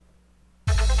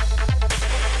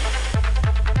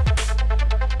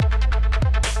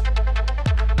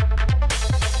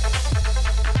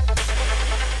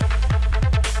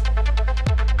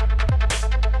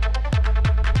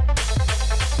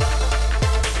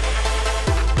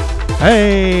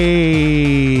Hey,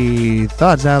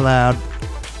 Thoughts Out Loud.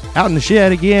 Out in the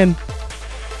shed again.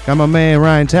 Got my man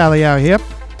Ryan Talley out here.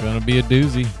 Gonna be a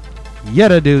doozy.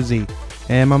 Yet a doozy.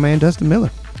 And my man Dustin Miller.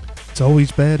 It's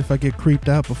always bad if I get creeped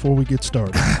out before we get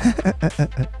started.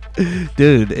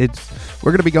 Dude,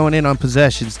 we're going to be going in on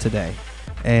possessions today.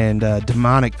 And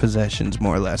demonic possessions,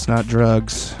 more or less. Not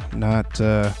drugs. Not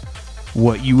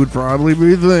what you would probably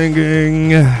be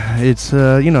thinking. It's,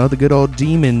 the good old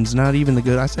demons. Not even the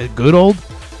good, I said good old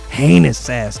heinous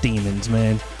ass demons,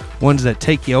 man. Ones that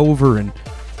take you over and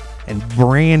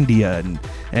brand you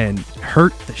and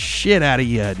hurt the shit out of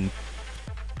you. And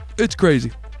it's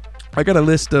crazy. I got a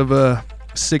list of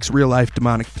 6 real-life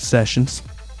demonic possessions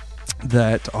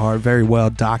that are very well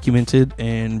documented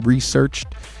and researched,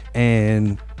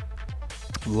 and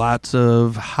lots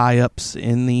of high-ups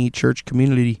in the church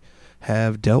community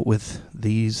have dealt with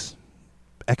these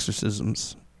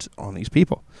exorcisms on these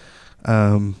people.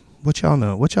 What y'all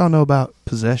know? What y'all know about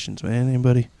possessions, man?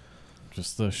 Anybody?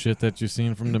 Just the shit that you've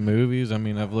seen from the movies. I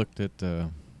mean, I've looked at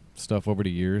stuff over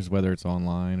the years, whether it's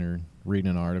online or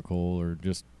reading an article or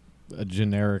just a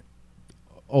generic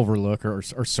overlook or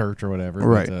search or whatever.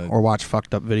 Right. But, or watch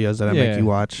fucked up videos that I make you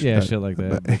watch. Yeah, shit like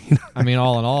that. I mean,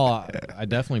 all in all, I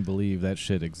definitely believe that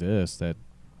shit exists, that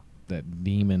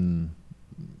demon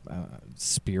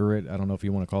spirit. I don't know if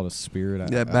you want to call it a spirit.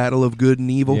 That battle of good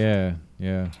and evil.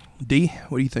 Yeah. D,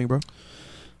 what do you think, bro?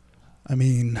 I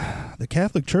mean, the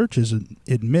Catholic Church has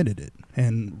admitted it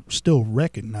and still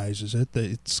recognizes it. That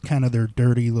it's kind of their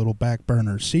dirty little back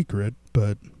burner secret.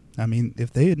 But, I mean,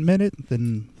 if they admit it,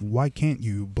 then why can't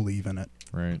you believe in it?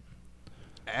 Right.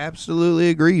 Absolutely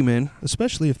agree, man.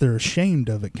 Especially if they're ashamed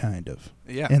of it, kind of.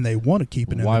 Yeah. And they want to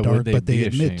keep it in Why the dark, would they but they be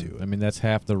admit ashamed? to it. I mean, that's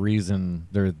half the reason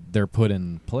they're put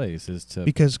in place is to...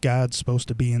 Because God's supposed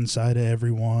to be inside of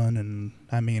everyone, and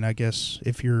I mean, I guess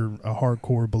if you're a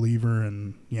hardcore believer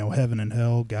in, heaven and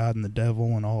hell, God and the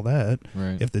devil and all that,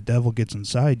 right. If the devil gets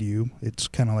inside you, it's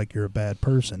kind of like you're a bad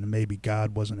person, and maybe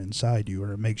God wasn't inside you,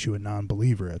 or it makes you a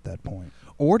non-believer at that point.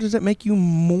 Or does it make you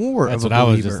more That's of a what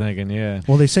believer? I was just thinking, yeah.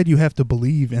 Well, they said you have to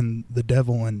believe in the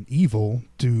devil and evil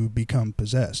to become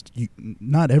possessed.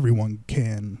 Not everyone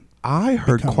can. I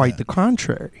heard quite the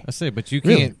contrary. I say, but you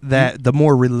can't... That the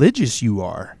more religious you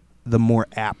are, the more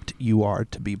apt you are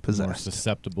to be possessed. More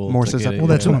susceptible. Well,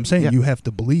 that's what I'm saying. Yeah. You have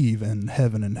to believe in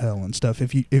heaven and hell and stuff.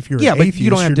 If you're yeah, an but atheist,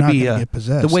 you don't have to be get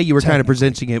possessed. The way you were kind of technically.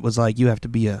 presenting it was like you have to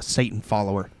be a Satan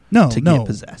follower to get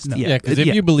possessed. No. Yeah, because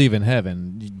if you believe in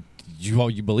heaven,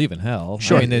 you believe in hell.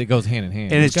 Sure. I mean, it goes hand in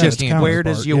hand. And it's just where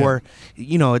does your,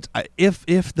 yeah. It's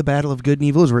if the battle of good and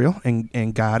evil is real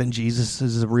and God and Jesus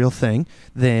is a real thing,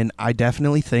 then I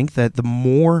definitely think that the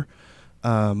more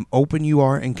open you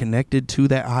are and connected to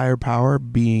that higher power,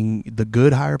 being the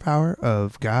good higher power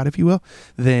of God, if you will,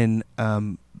 then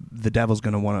the devil's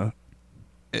going to want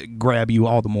to grab you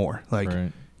all the more. Like,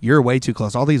 right. You're way too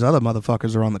close. All these other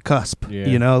motherfuckers are on the cusp.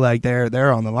 Yeah. Like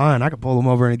they're on the line. I can pull them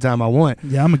over anytime I want.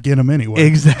 Yeah, I'm gonna get them anyway.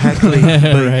 Exactly.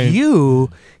 But Right.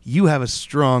 you have a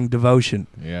strong devotion.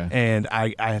 Yeah. And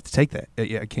I have to take that.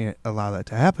 I can't allow that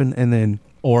to happen. And then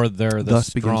Or they're the thus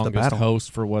begins the strongest battle.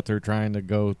 host for what they're trying to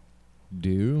go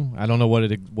do. I don't know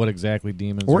what exactly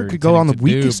demons or are it could go on the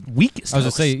intending to weakest do. weakest. I was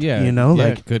just host, saying, yeah.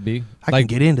 like it could be. I can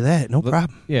get into that, no Look-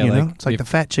 problem. yeah, It's like if- the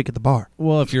fat chick at the bar.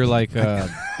 Well, if you're like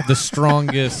the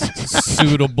strongest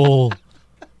suitable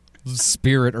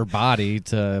spirit or body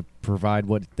to provide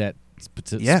what that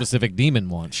specific demon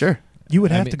wants. Sure. You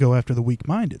would I have mean- to go after the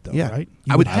weak-minded, though, Yeah. right?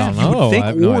 I would I have. don't You would know. think, I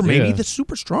have no or maybe idea. the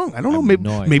super strong. I don't I know. have Maybe,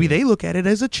 no maybe idea. they look at it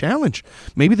as a challenge.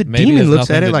 Maybe the Maybe it demon has looks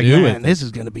at nothing it to like, do man, with this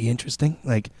is going to be interesting.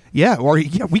 Like,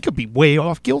 we could be way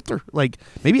off kilter. Like,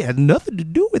 maybe it had nothing to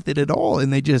do with it at all,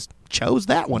 and they just chose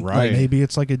that one. Right. Like maybe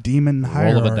it's like a demon Roll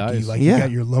of a hierarchy. dice. Like Yeah. you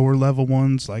got your lower level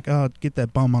ones, like get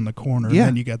that bum on the corner. Yeah. And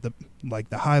then you got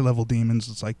the high level demons.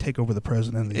 It's like take over the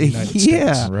president of the United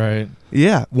Yeah. States. Right.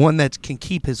 Yeah, one that can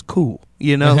keep his cool.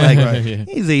 Like Right. Yeah.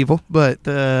 he's evil, but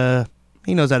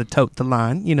he knows how to tote the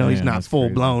line. He's Man, not that's full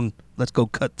crazy. blown. Let's go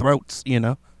cut throats.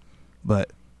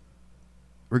 But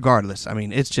regardless, I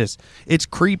mean, it's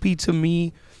creepy to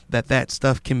me that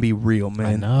stuff can be real, man.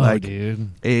 I know, like,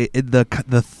 dude.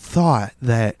 The thought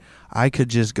that I could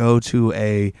just go to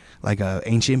a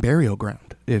ancient burial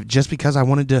ground just because I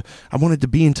wanted to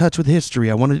be in touch with history.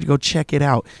 I wanted to go check it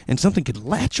out, and something could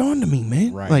latch on to me,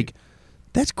 man. Right. Like,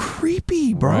 that's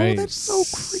creepy, bro. Right. That's so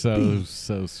creepy.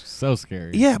 So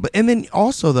scary. Yeah, but and then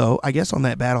also though, I guess on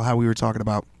that battle, how we were talking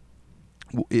about,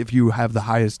 if you have the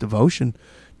highest devotion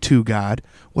to God,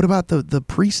 what about the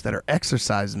priests that are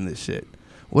exercising this shit?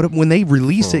 What if, when they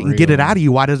release For it and get it real. out of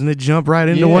you, why doesn't it jump right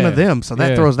into one of Yeah, them? So that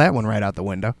yeah. throws that one right out the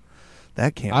window.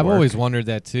 That can't I've work. always wondered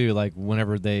that too. Like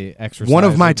whenever they exercise, One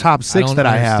of my like, top 6 that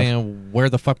I have. I don't understand where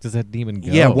the fuck does that demon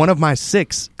go? Yeah, one of my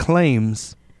 6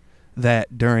 claims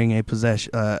that during a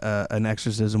possession, an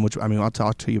exorcism, which I mean, I'll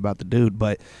talk to you about the dude,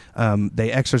 but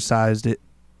they exorcised it,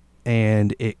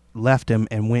 and it left him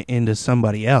and went into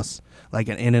somebody else, like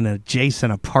in an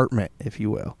adjacent apartment, if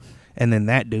you will. And then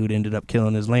that dude ended up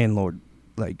killing his landlord,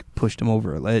 like pushed him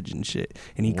over a ledge and shit.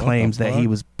 And he What claims the that he fuck?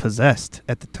 was possessed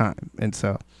at the time. And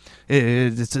so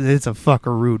it's a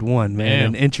fucker rude one, man, Damn.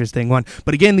 an interesting one.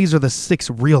 But again, these are the 6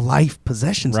 real life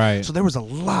possessions. Right. So there was a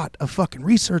lot of fucking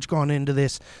research going into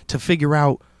this to figure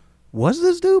out, was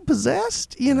this dude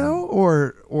possessed, you know,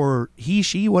 or he,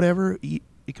 she, whatever.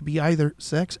 It could be either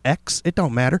sex, X, it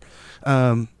don't matter.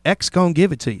 X gonna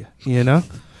give it to you, you know.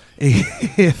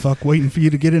 Fuck waiting for you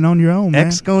to get it on your own, man.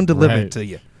 X gonna deliver Right. it to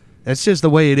you. That's just the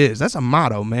way it is. That's a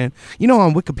motto, man. You know,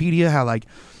 on Wikipedia, how like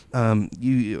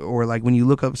or like when you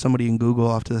look up somebody in Google,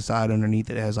 off to the side underneath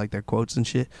it has like their quotes and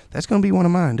shit. That's gonna be one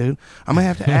of mine, dude. I'm gonna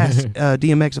have to ask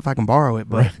DMX if I can borrow it,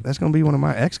 but that's gonna be one of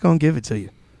mine. X gonna give it to you.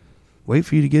 Wait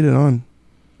for you to get it on,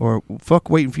 or fuck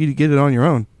waiting for you to get it on your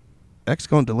own. X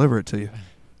gonna deliver it to you.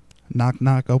 Knock,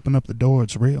 knock, open up the door.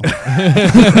 It's real.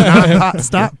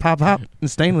 Stop, pop,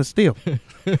 and stainless steel.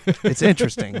 It's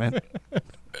interesting, man.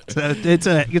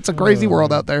 It's a crazy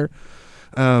world out there.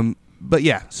 But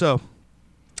yeah, so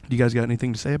do you guys got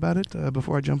anything to say about it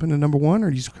before I jump into number 1, or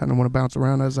do you just kind of want to bounce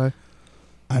around as I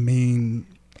mean,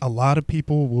 a lot of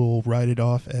people will write it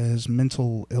off as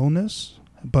mental illness,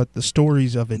 but the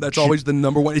stories of it. That's always the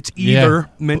number 1. It's Yeah. either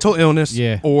mental illness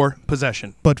Yeah. or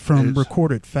possession. But from Is-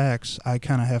 recorded facts, I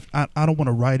kind of have. I don't want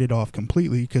to write it off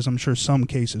completely because I'm sure some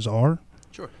cases are.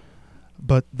 Sure.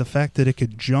 But the fact that it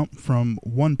could jump from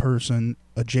one person,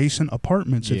 adjacent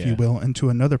apartments, if you Yeah. will, into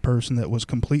another person that was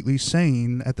completely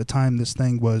sane at the time this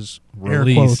thing was, air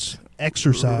Released. quotes,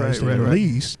 exercised Right, and right.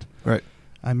 released. Right.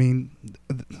 I mean,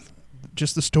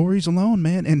 just the stories alone,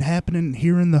 man, and happening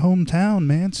here in the hometown,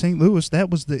 man, St. Louis, that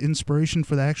was the inspiration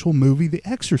for the actual movie The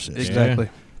Exorcist. Exactly.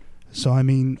 So, I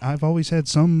mean, I've always had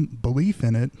some belief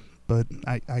in it, but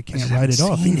I can't just write it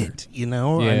haven't off seen either. it, you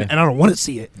know, Yeah. and I don't want to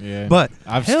see it. Yeah. But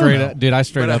I've hell straight no. up, dude. I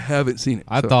straight But I up. haven't seen it.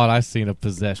 I so thought I seen a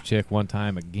possessed chick one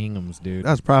time at Gingham's, dude.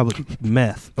 that was probably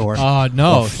meth or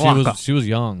No, or she was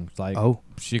young. Like oh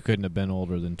she couldn't have been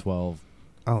older than 12.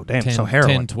 damn, 10, so heroin.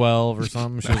 10, 12 or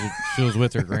something. She was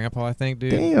with her grandpa, I think,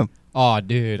 dude. Damn. Oh,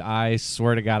 dude, I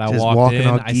swear to God, I Just walked walking in,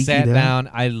 all I geeky sat down.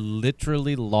 down, I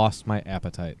literally lost my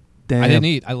appetite. Damn. I didn't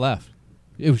eat. I left.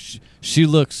 It was, she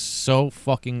looks so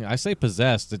fucking, I say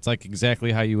possessed. It's like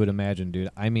exactly how you would imagine, dude.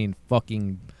 I mean,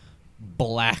 fucking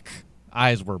black.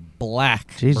 Eyes were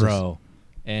black, Jesus. bro.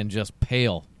 And just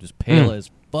pale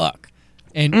as fuck.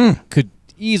 And could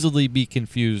easily be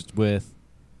confused with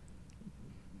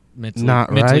mentally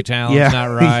right. challenged, Yeah. not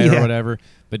right, Yeah. or whatever.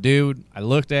 But, dude, I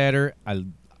looked at her.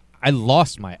 I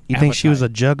lost my You think she was a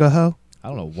appetite. juggaho I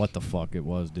don't know what the fuck it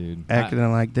was, dude. acting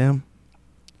like them?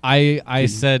 I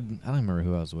said, I don't remember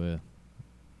who I was with.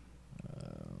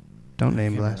 Don't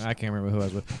name blast. I can't remember who I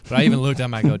was with. But I even looked at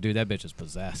him, I go, dude, that bitch is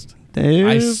possessed. Dude.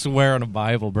 I swear on the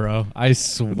Bible, bro. I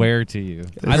swear to you.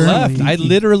 I Very left. I sneaky.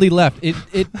 literally left.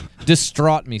 It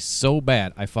distraught me so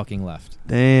bad, I fucking left.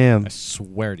 Damn. I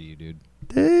swear to you, dude.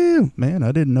 Damn. Man,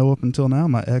 I didn't know up until now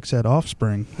my ex had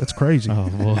offspring. That's crazy. Oh,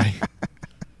 boy.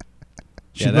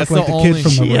 She Yeah, that's looked like the the only kid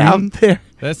from the She out Ring. there.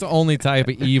 That's the only type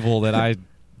of evil that I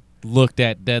looked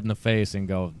at dead in the face and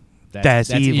go, That's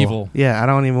evil. Yeah, I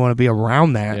don't even want to be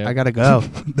around that. Yeah. I gotta go.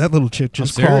 That little chick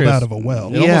just I'm crawled serious. out of a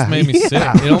well. It Yeah, almost made me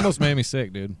yeah. sick. It almost made me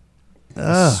sick, dude. I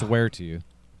Ugh. swear to you.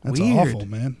 That's Weird. awful,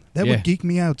 man. That Yeah. would geek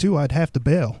me out too. I'd have to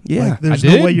bail. Yeah. like, there's I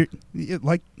no did. way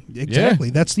like exactly.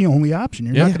 That's the only option.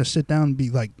 You're Yeah. not going to sit down and be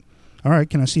like, "All right,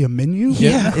 can I see a menu?"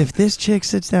 Yeah. If this chick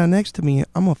sits down next to me,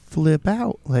 I'm gonna flip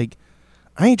out. Like,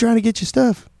 I ain't trying to get your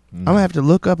stuff. I'm gonna have to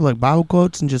look up like Bible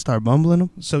quotes and just start bumbling them.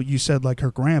 So you said like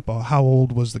her grandpa. How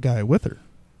old was the guy with her?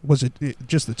 Was it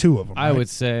just the two of them? I right? would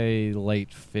say late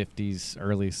 50s,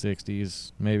 early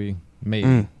 60s, maybe.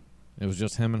 Mm. It was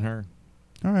just him and her.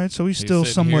 All right, so he's He's still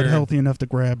sitting somewhat here. healthy enough to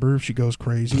grab her if she goes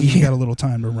crazy. He Yeah. got a little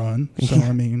time to run. So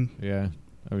I mean, Yeah.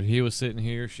 I mean, he was sitting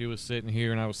here, she was sitting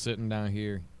here, and I was sitting down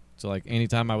here. So, like,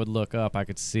 anytime I would look up, I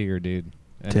could see her, dude.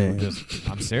 And it would Damn. just,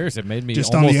 I'm serious, it made me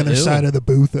just on almost the other ill. side of the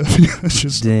booth,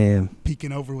 just Damn.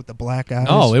 peeking over with the black eyes.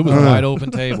 No, it was Uh. wide open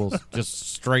tables.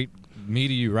 Just straight me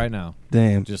to you right now.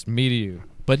 Damn. Just me to you.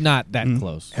 But not that Mm.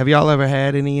 close. Have y'all ever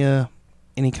had any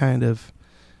kind of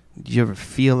Did you ever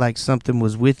feel like something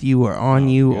was with you or on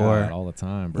you, God, or all the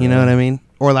time, bro. you know what I mean?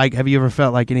 Or like, have you ever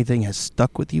felt like anything has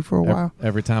stuck with you for a while?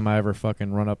 Every time I ever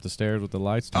fucking run up the stairs with the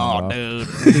lights turned off. dude.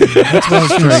 That's what I was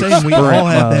going to say. We all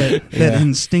have Sprint that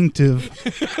instinctive,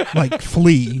 like,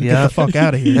 flee, Yeah. get the fuck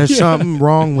out of here. There's something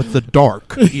wrong with the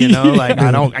dark, you know. Like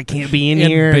I can't be in And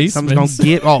here. basements. Something's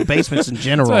gonna get basements in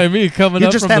general. That's what I mean, coming You're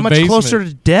up just from that the much basement. closer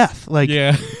to death. Like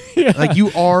yeah. Yeah. like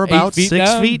you are about 8 feet 6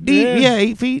 down? feet deep. Yeah. Yeah,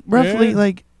 8 feet roughly. Yeah.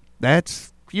 Like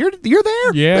that's you're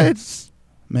there. Yeah. It's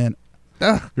Man,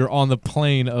 You're on the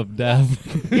plane of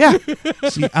death. yeah.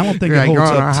 see, I don't think You're it like, holds you're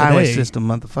on our up highway today. system,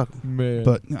 motherfucker. Man.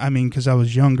 But, I mean, because I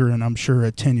was younger, and I'm sure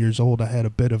at 10 years old I had a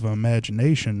bit of an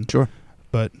imagination. Sure.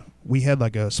 But we had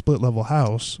like a split-level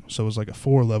house, so it was like a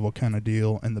 4-level kind of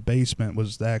deal, and the basement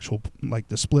was the actual, like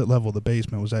the split level of the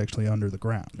basement was actually under the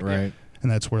ground. right. And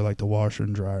that's where like the washer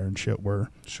and dryer and shit were.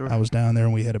 Sure. I was down there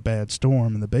and we had a bad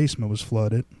storm and the basement was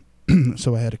flooded.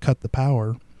 So I had to cut the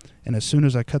power. And as soon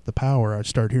as I cut the power, I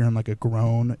start hearing like a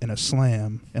groan and a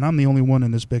slam. And I'm the only one in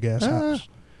this big ass house.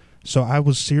 So I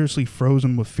was seriously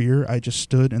frozen with fear. I just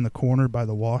stood in the corner by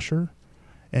the washer,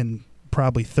 and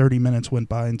probably 30 minutes went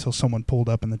by until someone pulled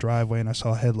up in the driveway and I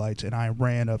saw headlights, and I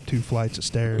ran up 2 flights of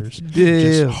stairs,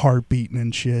 just heart beating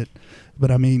and shit.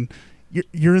 But I mean,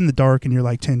 you're in the dark and you're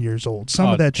like 10 years old. Some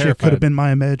of that shit could terrified. have been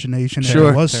my imagination. Sure.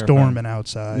 And it was Terrified. storming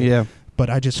outside. Yeah. But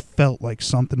I just felt like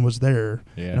something was there.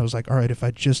 Yeah. And I was like, all right, if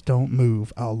I just don't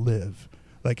move, I'll live.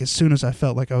 Like, as soon as I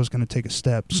felt like I was going to take a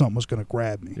step, something was going to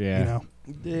grab me. Yeah. You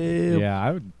know?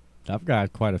 Yeah, I've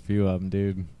got quite a few of them,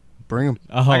 dude. Bring them.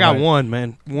 Oh, I got man. one,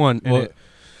 man. One. And Well- it,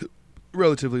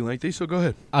 relatively lengthy, so go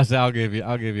ahead. I'll give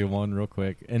you one real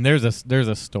quick. And there's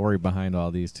a story behind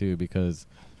all these too, because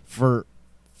for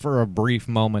a brief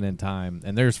moment in time,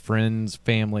 and there's friends,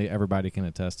 family, everybody can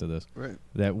attest to this, Right.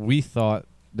 that we thought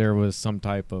there was some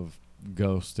type of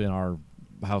ghost in our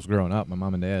house growing up, my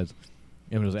mom and dad's.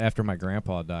 It was after my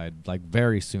grandpa died, like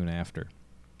very soon after.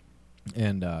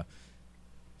 And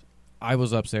I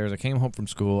was upstairs. I came home from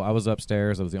school. I was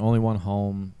upstairs. I was the only one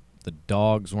home. The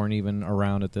dogs weren't even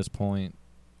around at this point.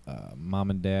 Mom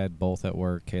and dad both at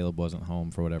work. Caleb wasn't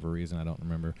home for whatever reason. I don't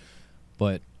remember.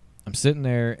 But I'm sitting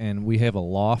there, and we have a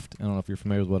loft. I don't know if you're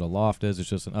familiar with what a loft is. It's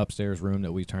just an upstairs room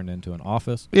that we turned into an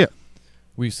office. Yeah.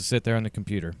 We used to sit there on the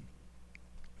computer.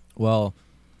 Well,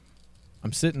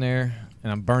 I'm sitting there,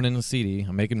 and I'm burning the CD.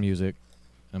 I'm making music.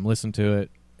 I'm listening to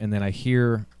it, and then I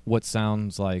hear what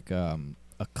sounds like a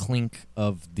clink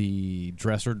of the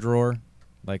dresser drawer,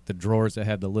 like the drawers that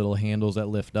have the little handles that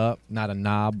lift up. Not a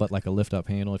knob, but like a lift-up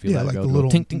handle if you let like it go. the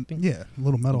little, tink, tink, tink. yeah,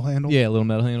 little metal handle. Yeah, a little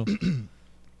metal handle.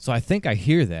 So I think I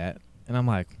hear that, and I'm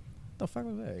like, what the fuck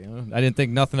was that? You know? I didn't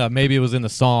think nothing of. Maybe it was in the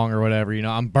song or whatever. You know,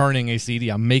 I'm burning a CD.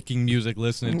 I'm making music,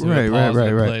 listening to it, pause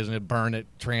it, plays, and it burn it,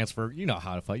 transfer. You know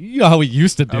how to fuck. You know how we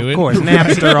used to do it. Of course,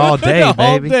 Napster all day, all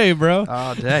baby. day, bro.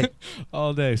 All day.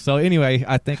 All day. So anyway,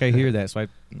 I think I hear that. So I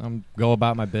go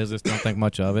about my business, don't think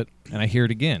much of it, and I hear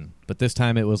it again. But this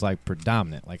time it was like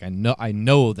predominant. Like I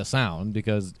know the sound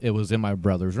because it was in my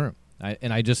brother's room.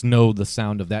 I just know the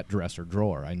sound of that dresser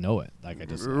drawer. I know it. Like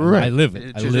I live it.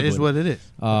 It I just live is with what it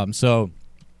is. So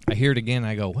I hear it again, and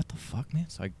I go, what the fuck, man?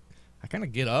 So I kind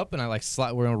of get up, and I like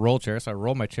slide. We're in a roll chair, so I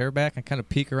roll my chair back and kind of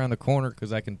peek around the corner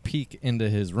because I can peek into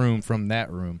his room from that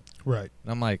room. Right.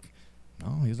 And I'm like,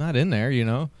 no, he's not in there, you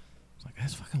know? It's like,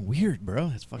 that's fucking weird, bro.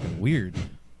 That's fucking weird.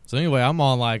 So anyway, I'm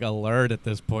on like alert at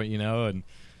this point, you know, and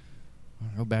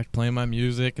I go back to playing my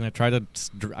music, and I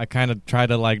kind of try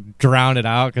to like drown it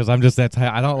out because I'm just that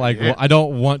type. I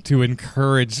don't want to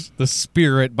encourage the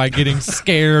spirit by getting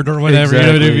scared or whatever. You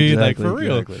know what I mean? Like for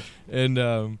real. Exactly.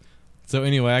 And so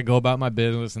anyway, I go about my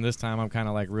business, and this time I'm kind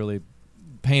of like really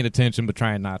paying attention but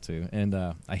trying not to. And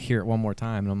I hear it one more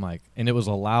time, and I'm like, and it was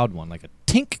a loud one, like a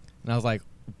tink, and I was like,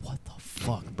 what the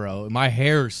fuck, bro? My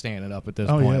hair's standing up at this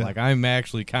point. Yeah. Like I'm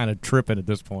actually kind of tripping at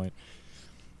this point.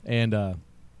 And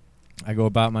I go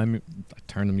about I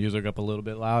turn the music up a little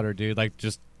bit louder, dude. Like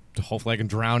just hopefully I can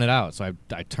drown it out. So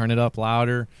I turn it up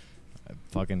louder. I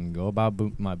fucking go about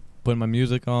putting my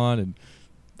music on, and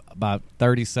about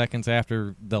 30 seconds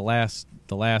after the last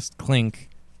clink,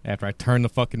 after I turn the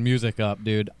fucking music up,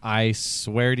 dude, I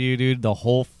swear to you, dude, the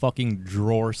whole fucking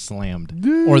drawer slammed,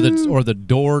 or the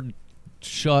door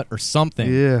shut or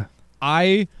something. Yeah.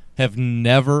 I have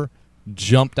never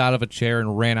jumped out of a chair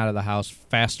and ran out of the house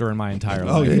faster in my entire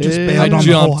life. Oh, you just Yeah. bailed on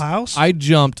the whole house? I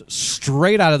jumped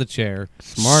straight out of the chair,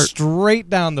 Smart. straight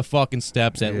down the fucking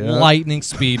steps at Yeah. lightning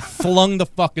speed, flung the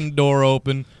fucking door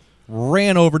open,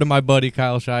 ran over to my buddy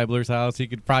Kyle Scheibler's house. He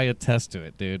could probably attest to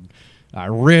it, dude. I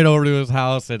ran over to his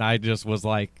house, and I just was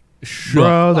like, shook.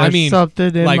 Bro, there's I mean,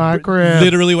 something in like, my crib.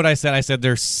 literally what I said,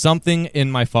 there's something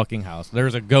in my fucking house.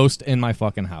 There's a ghost in my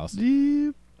fucking house.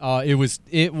 Yep.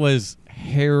 It was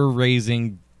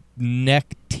hair-raising,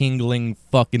 neck-tingling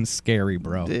fucking scary,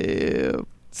 bro. Yep.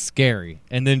 Scary.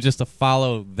 And then just to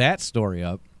follow that story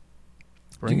up,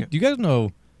 Bring do it. you guys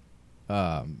know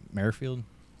Merrifield?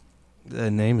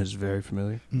 The name is very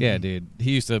familiar. Yeah, dude.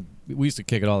 We used to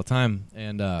kick it all the time,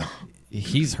 and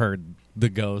he's heard the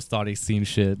ghost, thought he's seen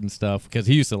shit and stuff, because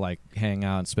he used to like hang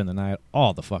out and spend the night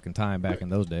all the fucking time back in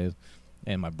those days.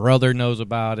 And my brother knows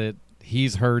about it.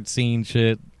 He's heard, seen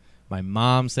shit. My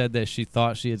mom said that she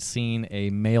thought she had seen a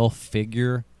male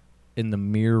figure in the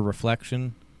mirror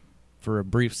reflection for a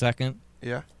brief second.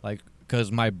 Yeah. Like,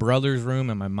 because my brother's room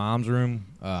and my mom's room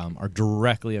are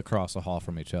directly across the hall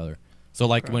from each other. So,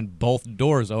 like, when both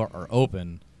doors are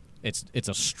open, it's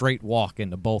a straight walk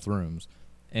into both rooms.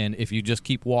 And if you just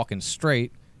keep walking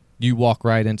straight, you walk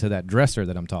right into that dresser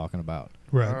that I'm talking about,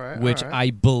 Right. All right. which all right.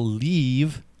 I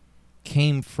believe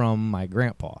came from my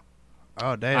grandpa.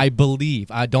 Oh damn. I believe.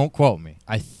 Don't quote me.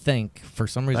 I think, for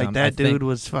some reason, like that dude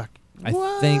was fuck. I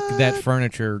think that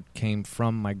furniture came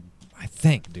from my. I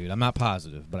think, dude. I'm not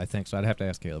positive, but I think so. I'd have to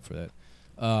ask Caleb for that.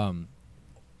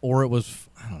 Or it was.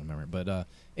 I don't remember. But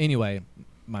anyway,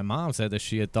 my mom said that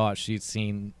she had thought she'd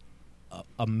seen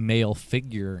a male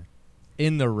figure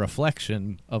in the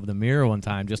reflection of the mirror one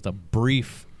time. Just a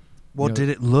brief. Well, you know, did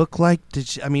it look like? Did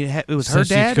she, I mean, it was her since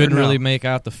dad. She couldn't or no? really make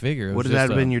out the figure. It Would was that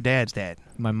just have been your dad's dad?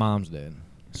 my mom's dad.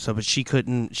 So, but she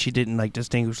couldn't. She didn't like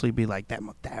distinguishably be like that.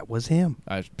 That was him.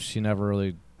 She never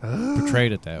really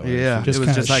portrayed it that way. Yeah, She Just it was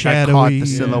kinda just like I caught the shadowy.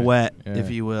 silhouette, Yeah. if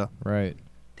you will. Right.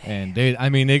 And dude, I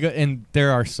mean, and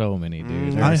there are so many,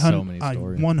 dude. There I are so many I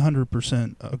stories.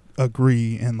 100%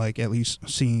 agree, and like at least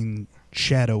seen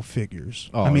shadow figures.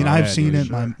 Oh, I mean, yeah, I've seen dude.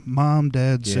 it. My mom,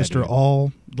 dad, Yeah, sister, dude.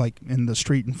 all like in the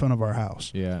street in front of our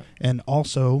house. Yeah. And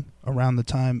also around the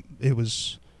time it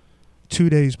was 2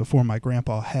 days before my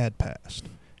grandpa had passed,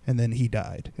 and then he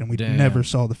died, and we Damn. never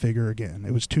saw the figure again.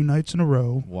 It was 2 nights in a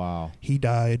row. Wow. He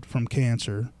died from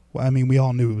cancer. Well, I mean, we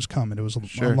all knew it was coming. It was a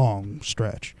Sure. long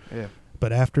stretch. Yeah.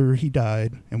 But after he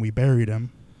died and we buried him,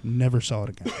 never saw it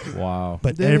again. Wow.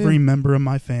 But Damn. every member of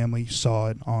my family saw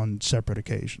it on separate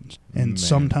occasions, and Man.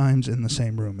 sometimes in the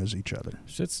same room as each other.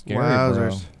 Shit's scary, bro.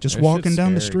 Wowzers. Just That walking shit's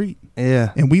down the scary. street.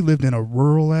 Yeah. And we lived in a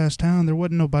rural ass town. There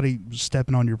wasn't nobody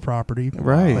stepping on your property.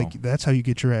 Right. Like, that's how you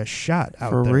get your ass shot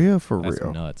out For there. real, for That's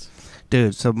real. nuts.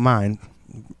 Dude, so mine,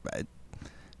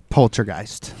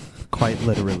 poltergeist, quite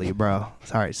literally, bro.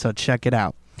 Sorry, so check it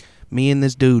out. Me and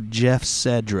this dude, Jeff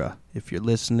Cedra, if you're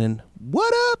listening,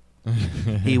 what up?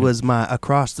 He was my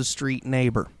across the street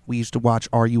neighbor. We used to watch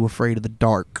Are You Afraid of the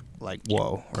Dark? Like,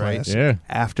 whoa, right? Classic. Yeah.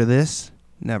 After this,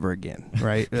 never again,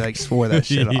 right? Like, swore that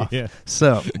shit off. Yeah.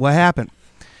 So, what happened?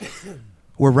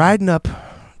 We're riding up.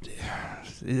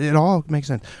 It all makes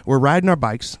sense. We're riding our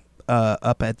bikes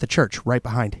up at the church right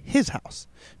behind his house.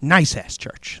 Nice ass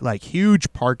church. Like,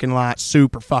 huge parking lot,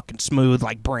 super fucking smooth,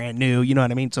 like brand new. You know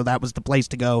what I mean? So, that was the place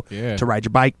to go Yeah. to ride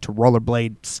your bike, to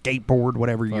rollerblade, skateboard,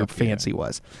 whatever your Fuck yeah. fancy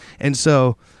was. And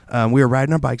so, we were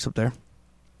riding our bikes up there.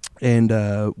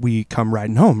 And we come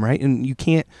riding home, right? And you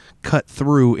can't cut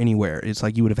through anywhere. It's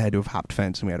like you would have had to have hopped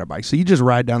fence and we had our bikes. So you just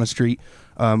ride down the street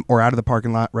or out of the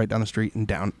parking lot, right down the street and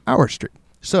down our street.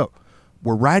 So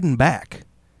we're riding back.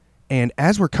 And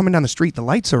as we're coming down the street, the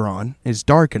lights are on. It's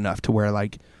dark enough to where,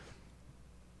 like,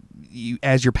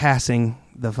 as you're passing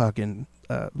the fucking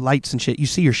lights and shit, you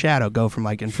see your shadow go from,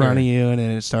 like, in front of you and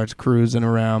then it starts cruising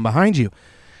around behind you.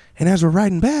 And as we're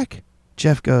riding back,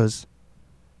 Jeff goes,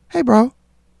 "Hey, bro."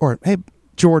 Or, "Hey,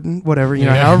 Jordan," whatever, you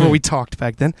know, Yeah. however we talked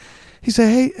back then. He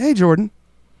said, hey, Jordan,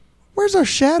 where's our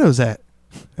shadows at?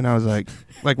 And I was like,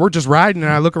 we're just riding,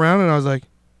 and I look around, and I was like,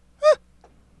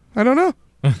 I don't know.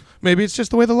 Maybe it's just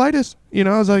the way the light is. You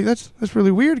know, I was like, that's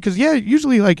really weird, because, yeah,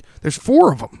 usually, like, there's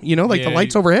 4 of them, you know, like the Yeah,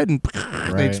 lights overhead, and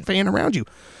they Right. fan around you.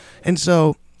 And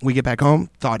so we get back home,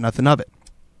 thought nothing of it.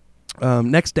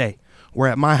 Next day, we're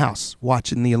at my house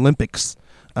watching the Olympics,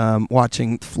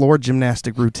 watching floor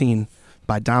gymnastic routine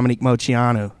by Dominique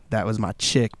Moceanu. That was my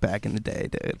chick back in the day,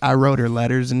 dude. I wrote her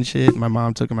letters and shit. My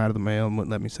mom took them out of the mail and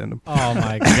wouldn't let me send them. Oh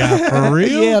my god, for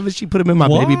real? Yeah, but she put them in my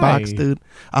baby Why? box, dude.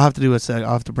 I'll have to do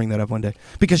I'll have to bring that up one day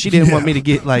because she didn't want me to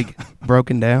get like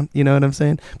broken down. You know what I'm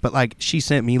saying? But like she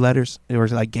sent me letters, or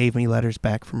like gave me letters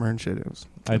back from her and shit. It was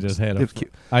It was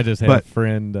cute. a But-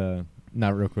 friend.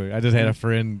 Not real quick. I just had a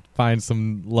friend find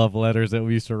some love letters that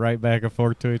we used to write back and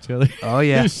forth to each other. Oh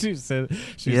yeah, she said.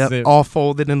 all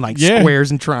folded in like Yeah. squares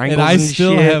and triangles. And I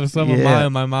still shit. have some of Yeah.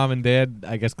 mine. My mom and dad,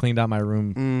 I guess, cleaned out my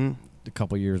room a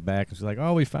couple years back, and she's like,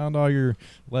 "Oh, we found all your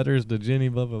letters to Jenny."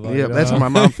 Blah blah blah. Yeah, that's when my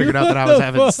mom figured out that I was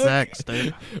having sex,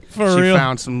 dude. For she real.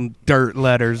 found some dirt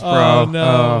letters, bro. Oh,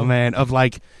 no. Oh man, of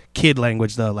like kid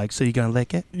language though. Like, so you gonna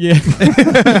lick it? Yeah.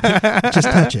 Just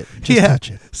touch it. Just Yeah. touch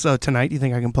it. So tonight, you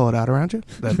think I can pull it out around you?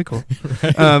 That'd be cool.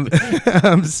 Right.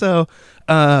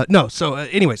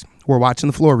 Anyways, we're watching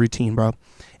the floor routine, bro.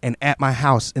 And at my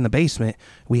house in the basement,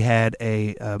 we had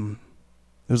it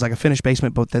was like a finished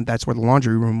basement, but then that's where the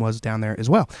laundry room was down there as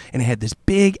well. And it had this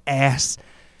big ass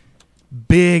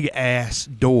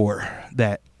door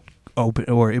that open,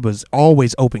 or it was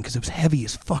always open because it was heavy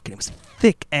as fuck and it was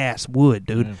thick ass wood,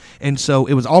 dude. Yeah. And so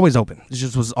it was always open. It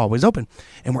just was always open.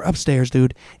 And we're upstairs,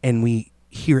 dude, and we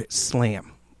hear it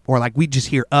slam. Or like we just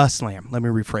hear a slam. Let me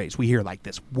rephrase. We hear like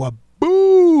this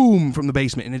boom from the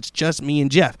basement, and it's just me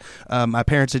and Jeff. My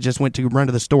parents had just went to run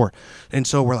to the store. And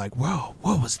so we're like, whoa,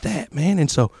 what was that, man? And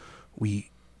so we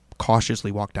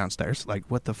cautiously walked downstairs, like,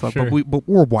 what the fuck? Sure. But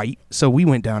we're white, so we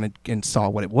went down and saw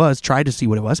what it was, tried to see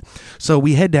what it was. So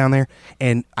we head down there,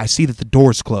 and I see that the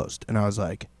door's closed. And I was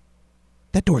like,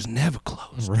 that door's never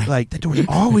closed. Right. Like, that door's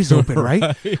always open,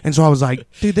 right? And so I was like,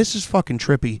 dude, this is fucking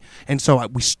trippy. And so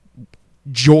we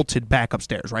jolted back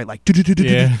upstairs, right? Like,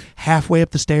 Yeah. halfway up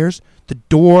the stairs, the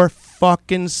door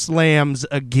fucking slams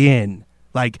again.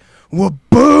 Like, well,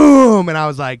 boom! And I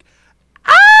was like,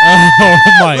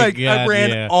 Oh my like, god! I ran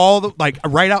yeah. all the, like,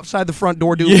 right outside the front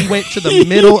door, dude. We went to the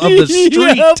middle of the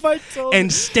street Yep, I told and you.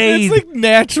 stayed. It's like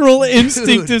natural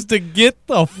instinct is to get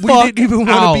the fuck We didn't even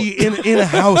out. want to be in a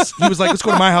house. He was like, let's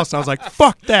go to my house. And I was like,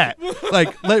 fuck that.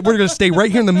 Like, we're going to stay right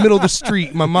here in the middle of the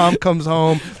street. My mom comes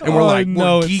home, and we're Oh, like, I we're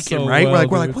know it geeking, so right? well,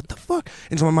 we're like, dude. what the fuck?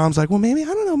 And so my mom's like, well, maybe, I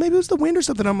don't know, maybe it was the wind or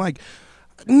something. I'm like,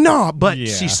 no, but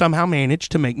Yeah. she somehow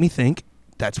managed to make me think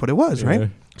that's what it was, Yeah. right?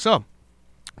 So,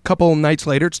 a couple nights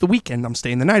later, it's the weekend. I'm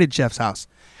staying the night at Jeff's house.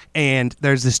 And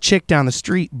there's this chick down the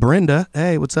street, Brenda.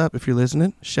 Hey, what's up? If you're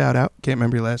listening, shout out. Can't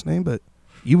remember your last name, but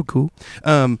you were cool.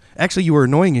 Actually, you were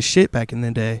annoying as shit back in the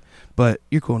day, but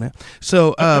you're cool now.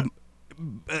 So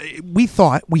we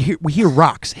thought we hear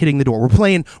rocks hitting the door. We're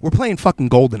playing fucking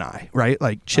GoldenEye, right?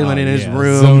 Like chilling in his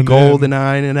room, zoned in.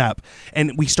 GoldenEye and up.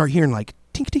 And we start hearing like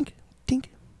tink tink tink,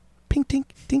 pink tink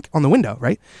tink on the window,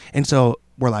 right? And so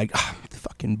we're like,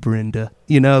 fucking Brenda,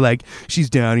 like she's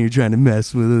down here trying to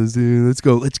mess with us, dude.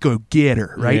 Let's go get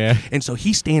her, right? Yeah. And so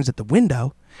he stands at the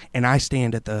window, and I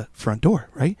stand at the front door,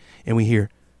 right? And we hear,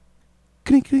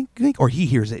 clink, clink, clink, or he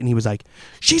hears it, and he was like,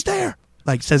 she's there,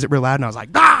 like says it real loud, and I was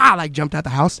like, like jumped out the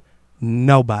house.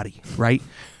 Nobody, right?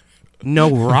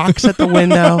 No rocks at the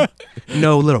window,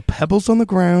 no little pebbles on the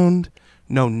ground,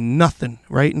 no nothing,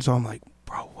 right? And so I'm like,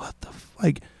 bro, what the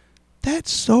like?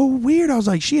 That's so weird. I was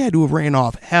like, she had to have ran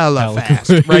off hella fast,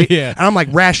 right? Yeah. And I'm like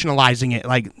rationalizing it,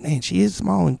 like, man, she is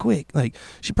small and quick. Like,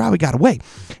 she probably got away.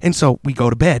 And so we go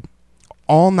to bed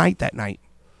all night that night.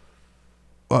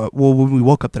 When we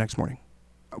woke up the next morning,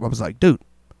 I was like, dude,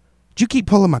 did you keep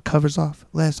pulling my covers off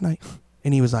last night?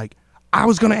 And he was like, I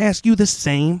was going to ask you the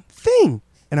same thing.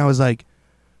 And I was like,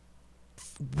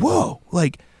 whoa.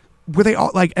 Like, were they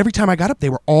all, like, every time I got up, they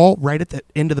were all right at the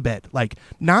end of the bed. Like,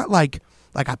 not like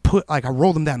I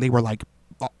rolled them down. They were like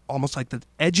almost like the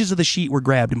edges of the sheet were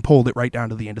grabbed and pulled it right down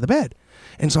to the end of the bed.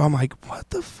 And so I'm like, what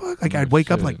the fuck? Like, I'd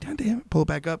wake up like, damn it, pull it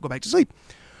back up, go back to sleep.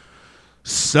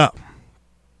 So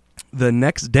the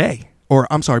next day, or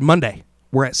I'm sorry, Monday,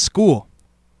 we're at school.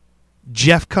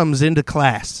 Jeff comes into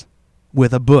class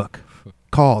with a book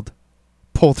called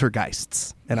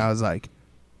Poltergeists. And I was like,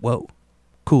 whoa,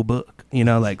 cool book.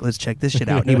 Like, let's check this shit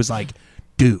out. And he was like,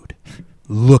 dude,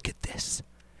 look at this.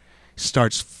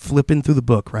 Starts flipping through the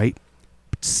book, right?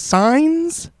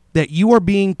 Signs that you are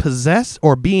being possessed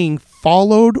or being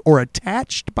followed or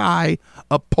attached by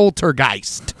a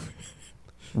poltergeist.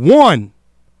 1,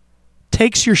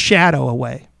 takes your shadow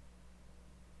away.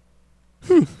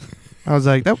 I was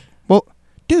like, well,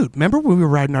 dude, remember when we were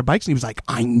riding our bikes and he was like,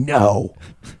 I know.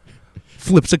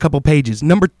 Flips a couple pages.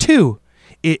 Number 2,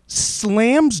 it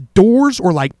slams doors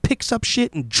or like picks up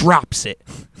shit and drops it.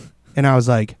 And I was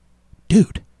like,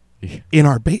 dude, in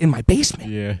my basement,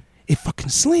 Yeah. it fucking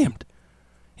slammed.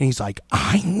 And he's like,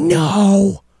 I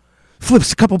know.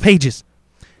 Flips a couple pages.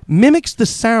 Mimics the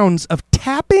sounds of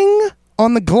tapping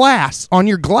on the glass, on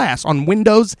your glass, on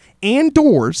windows and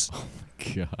doors.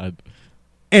 God.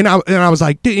 And I was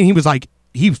like, dude, and he was like,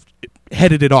 he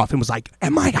headed it off and was like,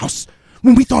 at my house,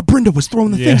 when we thought Brenda was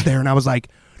throwing the things there. And I was like,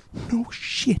 no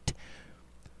shit.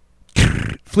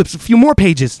 Flips a few more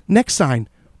pages. Next sign.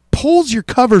 Pulls your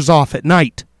covers off at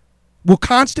night. Will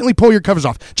constantly pull your covers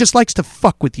off. Just likes to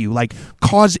fuck with you, like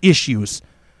cause issues.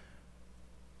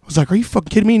 I was like, are you fucking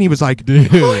kidding me? And he was like, Dude.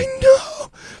 I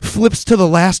know. flips to the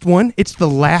last one. It's the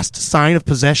last sign of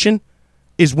possession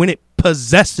is when it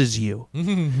possesses you.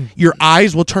 Your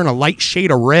eyes will turn a light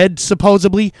shade of red,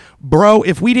 supposedly. Bro,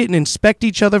 if we didn't inspect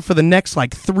each other for the next,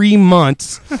 3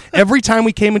 months, every time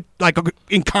we came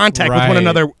in contact with one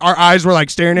another, our eyes were,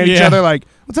 staring at each other like,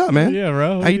 what's up, man? Yeah,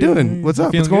 bro. How you doing? What's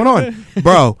up? What's Feeling going on?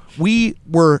 Bro, we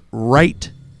were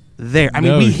right there. I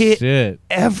mean, we hit shit.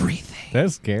 everything.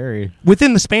 That's scary.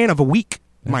 Within the span of a week,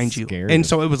 That's mind you. scary And as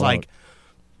so it was fuck.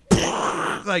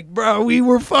 bro, we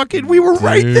were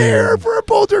right there for a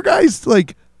poltergeist.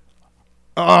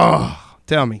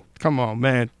 Tell me. Come on,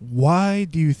 man. Why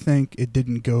do you think it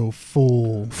didn't go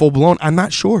full? Full blown? I'm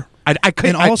not sure. I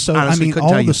couldn't. And also, I honestly couldn't all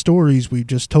tell you. the stories we've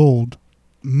just told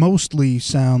mostly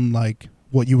sound like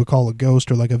what you would call a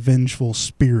ghost or like a vengeful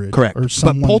spirit. Correct. Or But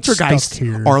someone poltergeists stuck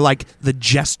here. are like the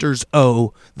jesters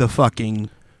owe the fucking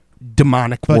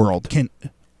demonic But world. Can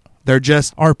They're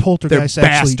just are poltergeists They're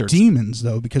actually bastards. demons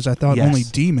though? Because I thought Yes. only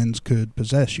demons could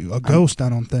possess you. A ghost, I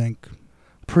don't think.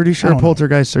 pretty I sure don't know.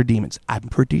 poltergeists are demons. I'm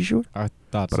pretty sure. I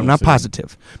thought But so I'm not too.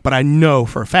 positive. But I know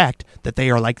for a fact that they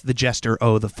are like the jester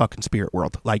the fucking spirit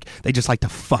world. Like, they just like to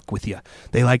fuck with you.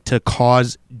 They like to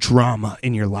cause drama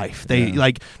in your life. They Yeah.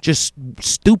 just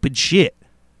stupid shit.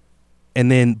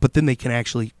 But then they can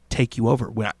actually take you over.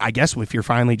 When I guess if you're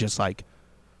finally just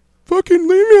fucking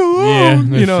leave me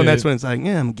alone. Yeah, no and that's shit. when it's I'm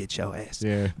gonna get your ass.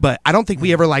 Yeah. But I don't think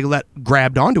we ever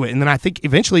grabbed onto it. And then I think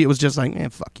eventually it was just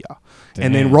fuck y'all.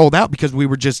 And then Damn. rolled out because we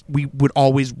would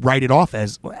always write it off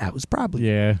as, well, that was probably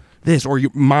Yeah. this, or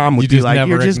your mom would You be just like, never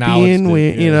you're just acknowledged being it,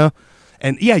 with, yeah.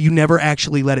 and you never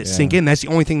actually let it Yeah. sink in. That's the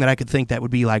only thing that I could think that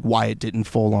would be why it didn't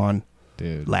full on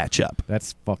Dude. latch up.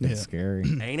 That's fucking Yeah. scary.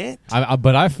 Ain't it?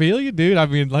 But I feel you, dude. I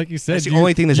mean, like you said, That's the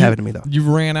only thing that's happened to me, though.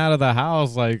 You ran out of the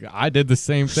house. I did the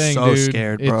same thing, So dude.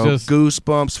 scared, It bro. just-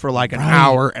 Goosebumps for an Right.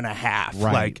 hour and a half.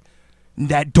 Right.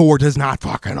 That door does not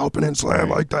fucking open and slam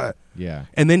like that. yeah.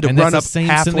 And then to And that's run the up same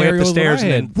halfway up scenario the that stairs I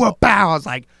and then had. whoop, pow. I was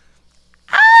like,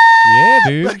 Yeah,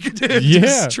 dude. dude, Yeah.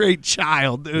 just straight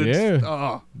child, dude. Yeah.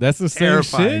 Oh. That's the same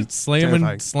Terrifying. shit.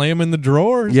 Terrifying. Slamming the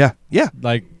drawers. Yeah. Yeah.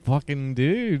 Fucking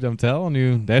dude, I'm telling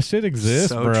you, that shit exists,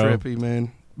 so bro. trippy,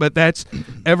 man. But that's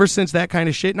ever since that kind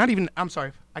of shit. I'm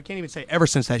sorry, I can't even say ever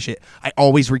since that shit. I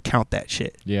always recount that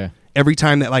shit Yeah. every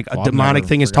time that a I've demonic never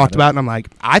thing is forgot talked it. about, and I'm like,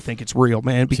 I think it's real,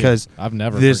 man, because I've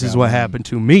never. this is forgot what one. happened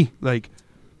to me.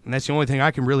 And that's the only thing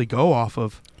I can really go off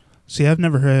of. See, I've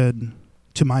never had,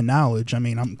 to my knowledge, I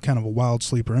mean, I'm kind of a wild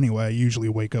sleeper anyway. I usually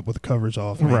wake up with the covers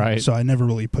off. Man. Right. So I never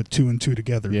really put two and two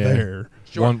together Yeah. there.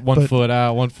 Sure. One But- foot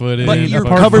out, 1 foot in. But Yeah, your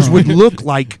apart covers from- would look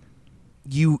like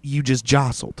you just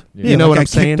jostled. Yeah. You know what I I'm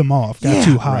saying? kicked them off. Got Yeah,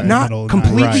 too high. in the not middle of the night.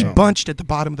 completely Right. bunched at the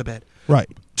bottom of the bed. Right.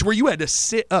 To where you had to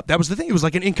sit up. That was the thing. It was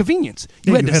like an inconvenience.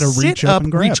 You Yeah, had you to had to sit reach up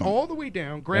and grab reach them. all the way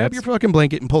down, grab That's- your fucking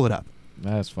blanket, and pull it up.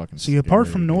 That's fucking. See, apart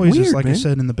scary, from dude. noises, Weird, like I man.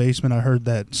 said in the basement, I heard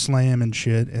that slam and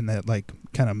shit and that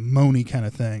kind of moany kind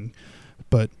of thing.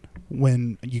 But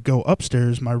when you go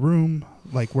upstairs, my room,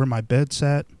 where my bed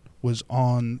sat, was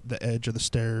on the edge of the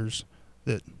stairs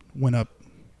that went up,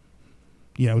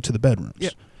 to the bedrooms.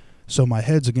 Yep. So my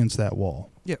head's against that wall.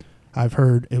 Yep. I've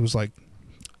heard it was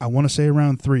I want to say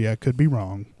around 3. I could be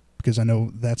wrong. Because I know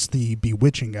that's the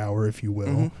bewitching hour, if you will.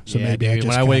 Mhm. So yeah, maybe dude. I just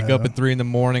When I wake kinda- up at 3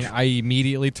 a.m, I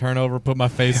immediately turn over, put my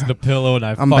face in the pillow, and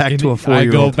I'm back to a I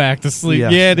 4-year-old. go back to sleep.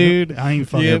 Yeah. Yeah, dude. I ain't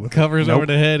fucking Yeah, with it. covers Nope. over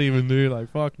the head, even, dude.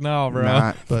 Fuck no, bro.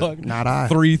 Not, But not I.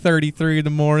 3:33 in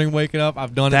the morning, waking up.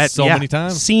 I've done it so many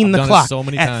times. Seen I've the done clock it so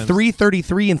many at times.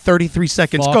 3:33 and 33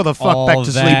 seconds. Fuck Go the fuck all back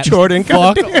to that. sleep, Jordan.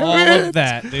 Fuck God damn all it. of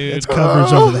that, dude. It's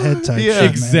covers over the head type Yeah. shit, man.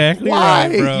 Exactly Why?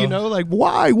 right, bro.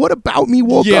 Why? What about me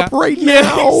woke yeah. up right yeah,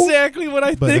 now? exactly what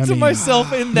I But, think I to mean-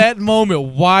 myself in that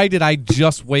moment. Why did I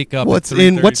just wake up? What's at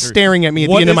 3:33? what's staring at me at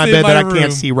What the end of is my in bed that I room?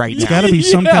 can't see right It's now? got to be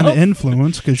some Yeah. kind of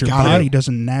influence because your Gotta body be.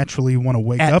 doesn't naturally want to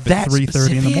wake At up that at 3:30 in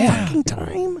the specific morning. fucking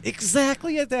time.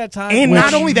 Exactly at that time. And Which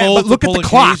not only that, but look at the multiple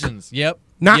clock. occasions. Yep.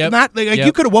 Not yep. you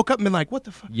Yep. could have woke up and been like, what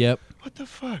the fuck? Yep. What the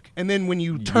fuck? And then when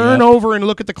you turn Yep. over and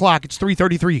look at the clock, it's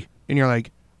 3:33, and you're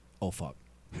like, Oh fuck.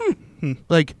 what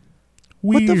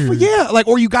Weird. the fuck? Yeah,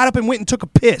 or you got up and went and took a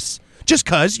piss. Just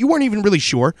cause you weren't even really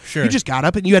sure. Sure. You just got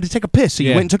up and you had to take a piss, so you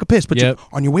Yeah. went and took a piss. But Yep.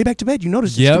 on your way back to bed, you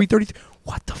noticed it's Yep. 3:33.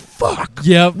 What the fuck?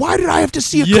 Yep. Why did I have to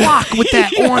see a Yeah. clock with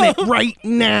that on it right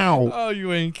now? Oh,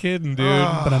 you ain't kidding, dude.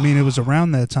 But I mean, it was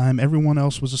around that time. Everyone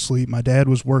else was asleep. My dad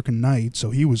was working night,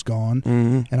 so he was gone.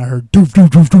 Mm-hmm. And I heard doof, doof,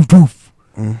 doof, doof, doof.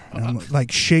 And I'm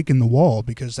like shaking the wall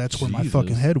because that's where my Jesus.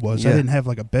 fucking head was. I Yeah. didn't have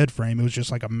like a bed frame. It was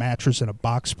just like a mattress and a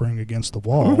box spring against the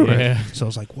wall. Yeah. So I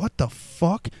was like, what the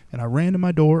fuck? And I ran to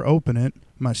my door, open it.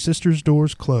 My sister's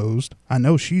door's closed. I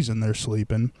know she's in there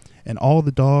sleeping. And all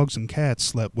the dogs and cats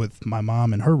slept with my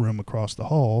mom in her room across the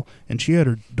hall. And she had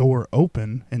her door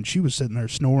open, and she was sitting there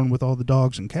snoring with all the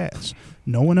dogs and cats.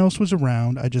 No one else was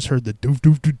around. I just heard the doof,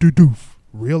 doof, doof, doof, doof,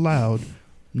 real loud.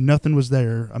 Nothing was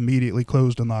there. Immediately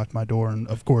closed and locked my door, and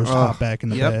of course hopped back in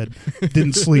the bed.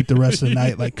 Didn't sleep the rest of the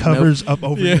night. Like covers up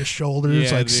over your shoulders,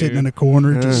 Yeah, like sitting dude. in a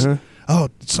corner. Just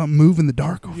did something move in the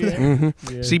dark over there?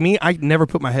 Mm-hmm. Yeah. See, me, I never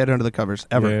put my head under the covers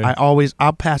ever. Yeah.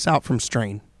 I'll pass out from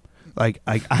strain. Like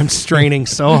I'm straining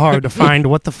so hard to find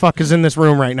what the fuck is in this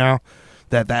room right now.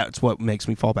 That's what makes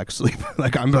me fall back asleep.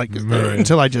 Like I'm like Man.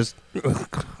 until I just.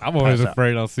 I'm always Pass out.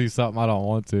 afraid I'll see something I don't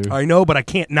want to. I know, but I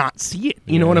can't not see it.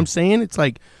 You know what Yeah. I'm saying? It's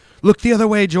like, look the other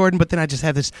way, Jordan. But then I just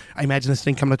have this. I imagine this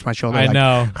thing coming up to my shoulder. I like,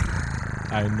 know.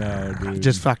 I know, dude.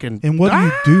 Just fucking. And what do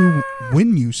you do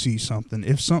when you see something?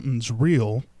 If something's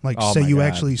real, like Oh say my you God.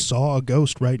 actually saw a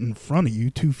ghost right in front of you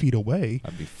 2 feet away,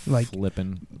 I'd be like-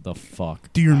 flipping the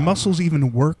fuck. do your muscles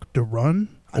even work to run?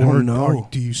 I don't Or- know. Or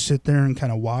do you sit there and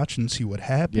kind of watch and see what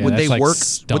happens? Yeah, Would that's they like work?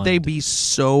 stunned. Would they be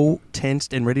so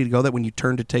tensed and ready to go that when you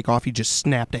turn to take off, you just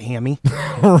snapped a hammy?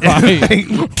 right.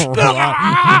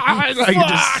 Like you're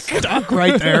just stuck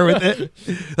right there with it.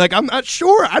 Like I'm not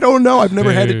sure. I don't know. I've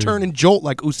never had to Dude. turn and jolt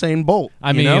like Usain Bolt.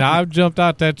 I you mean, know? I've jumped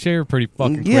out that chair pretty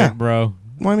fucking Yeah. quick, bro.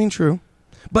 Well, I mean, true.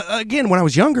 But again, when I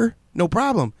was younger, no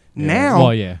problem. Yeah. Now,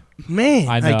 Well, yeah. man,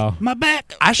 I like, know. My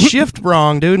back. I shift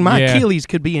wrong, dude. My Yeah. Achilles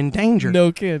could be in danger.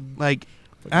 No kid. Like,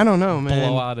 I don't know, man.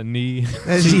 Blow out a knee.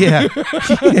 Yeah,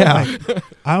 yeah.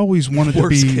 I always wanted to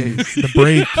Worst be case. the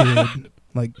brave kid.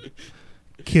 Like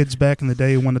kids back in the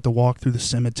day wanted to walk through the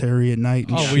cemetery at night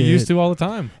and Oh, shit. we used to all the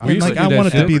time. We And used like to do I that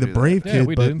wanted shit. to be the do that. brave Yeah, kid,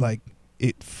 we but did. like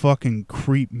it fucking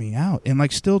creeped me out. And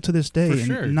like still to this day, For and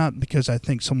sure. not because I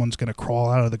think someone's gonna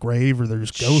crawl out of the grave or there's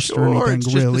ghosts Sure, or anything it's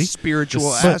just really. the spiritual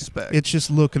But aspect. it's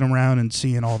just looking around and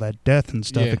seeing all that death and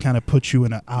stuff. Yeah. It kind of puts you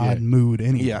in an odd Yeah. mood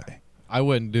anyway. Yeah. I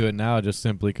wouldn't do it now just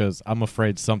simply because I'm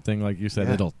afraid something, like you said,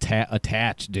 Yeah. it'll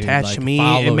attach, dude. Attach like, to me,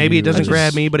 follow and maybe you. it doesn't I grab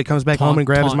just- me, but it comes back home and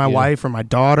grabs taunt my you. wife or my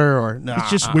daughter. Or nah, It's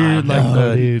just weird. no Like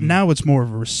good. dude. now, it's more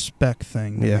of a respect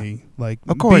thing to Yeah. me. Like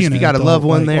Of course, being if you an got a adult, loved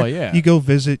one like, there, Well, yeah. you go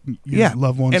visit your Yeah.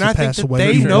 loved ones And that I think pass that away.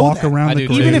 they you know walk that. around I the do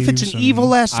too. even if it's an graves and-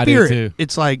 evil ass I do spirit, too.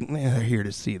 it's like they're here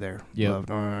to see their Yep. loved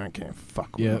one. I can't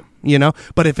fuck with Yep. them. You know,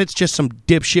 but if it's just some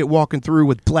dipshit walking through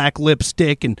with black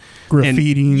lipstick and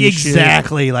graffiti and shit.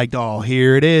 exactly like, oh,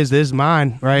 here it is. This is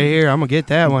mine right here. I'm gonna get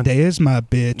that one. There's my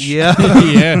bitch. Yeah,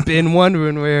 Yeah. Been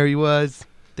wondering where he was.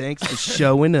 Thanks for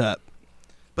showing up.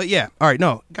 But yeah, all right,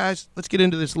 no, guys, let's get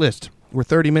into this list. We're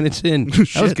 30 minutes in. That was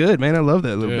Shit. good, man. I love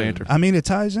that little Dude. banter. I mean, it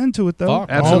ties into it though. Fuck,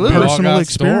 Absolutely. All all personal got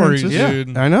experiences. stories, Yeah,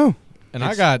 dude. I know. And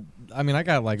It's- I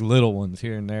got like little ones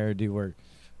here and there, dude, where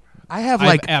I have I've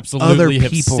like absolutely other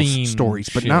have people's seen stories,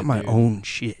 but shit, not my dude. own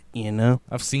shit. You know,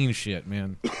 I've seen shit,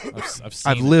 man. I've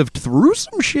seen I've it. lived through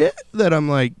some shit that I'm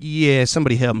like, yeah,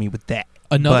 somebody help me with that.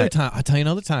 Another but- time, I'll tell you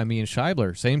another time, me and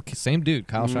Scheibler, same dude,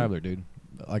 Kyle Mhm. Scheibler, dude.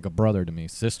 Like a brother to me,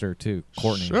 sister too,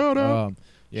 Courtney. Shout out.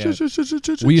 Yeah.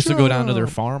 We used to go down to their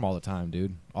farm all the time,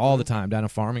 dude. All Mm. the time, down in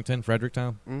Farmington,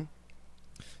 Fredericktown. Mm.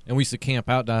 And we used to camp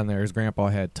out down there. His grandpa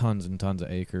had tons and tons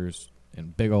of acres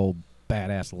and big old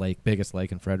badass lake, biggest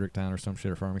lake in Fredericktown or some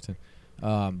shit or Farmington.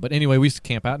 But anyway, we used to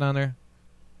camp out down there.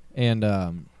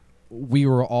 And we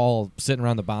were all sitting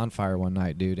around the bonfire one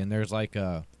night, dude. And there's like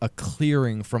a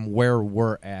clearing from where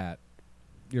we're at.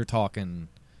 You're talking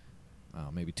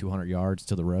maybe 200 yards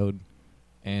to the road.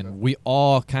 And we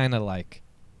all kind of like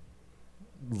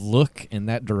look in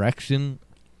that direction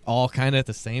all kind of at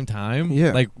the same time.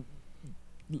 Yeah.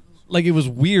 Like it was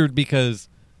weird because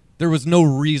there was no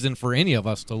reason for any of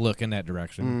us to look in that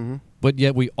direction. Mm-hmm. But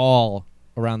yet we all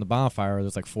around the bonfire,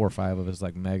 there's like 4 or 5 of us,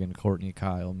 like Megan, Courtney,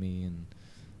 Kyle, me, and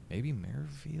maybe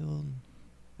Merrifield.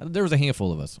 There was a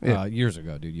handful of us years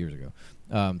ago, dude, years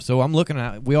ago. So I'm looking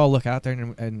at, we all look out there,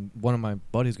 and one of my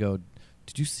buddies go,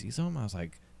 "Did you see something?" I was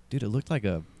like, "Dude, it looked like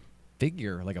a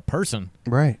figure, like a person."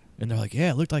 Right. And they're like, "Yeah,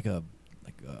 it looked like a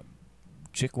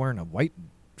chick wearing a white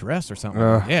dress or something."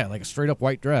 Ugh. Yeah, like a straight up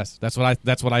white dress. That's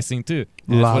what I seen too.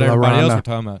 La That's what everybody Llorona. else were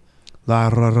talking about. La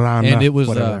Rana, And it was,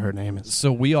 whatever her name is.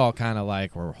 So we all kind of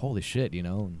like were, holy shit, you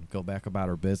know, and go back about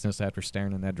our business after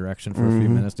staring in that direction for a few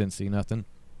Mhm. minutes, didn't see nothing.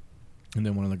 And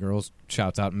then one of the girls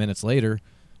shouts out minutes later,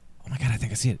 "Oh my God, I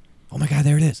think I see it. Oh my God,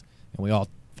 there it is." And we all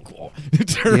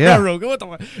turn Yeah. around, go, "What the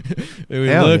fuck?" And we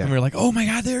Hell look yeah. and we are like, "Oh my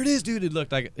God, there it is, dude." It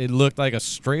looked like a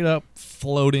straight up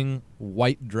floating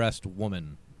white dressed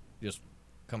woman just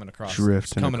coming across.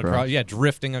 Drifting across. Yeah,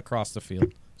 drifting across the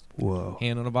field. Whoa.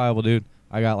 Hand on the Bible, dude.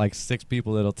 I got like 6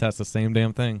 people that'll test the same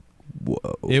damn thing. Whoa.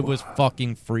 It was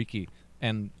fucking freaky.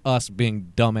 And us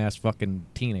being dumbass fucking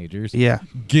teenagers Yeah.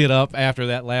 get up after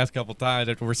that last couple times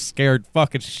after we're scared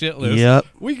fucking shitless. Yep.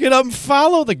 We get up and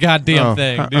follow the goddamn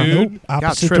thing, dude. Nope,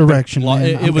 opposite tripping. direction. Man.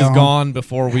 It I'm was gone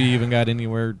before we even got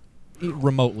anywhere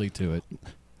remotely to it.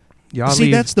 Y'all See,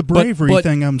 leave. that's the bravery but-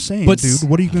 thing I'm saying, but dude.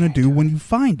 What are you going to do when you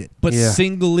find it? But Yeah.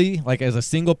 singly, like as a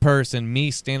single person,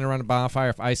 me standing around a bonfire,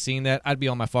 if I seen that, I'd be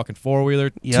on my fucking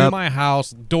 4-wheeler to Yep. my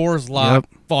house, doors locked,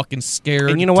 fucking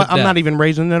scared. And you know what? to I'm death. not even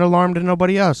raising an alarm to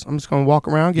nobody else. I'm just gonna walk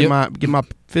around, get my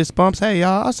fist bumps. Hey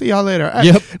y'all, I'll see y'all later. Hey,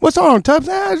 Yep. What's on, Tubbs?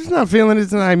 I'm just not feeling it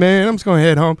tonight, man. I'm just gonna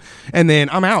head home, and then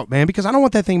I'm out, man, because I don't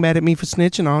want that thing mad at me for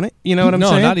snitching on it. You know what I'm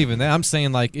saying? No, not even that. I'm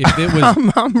saying like if it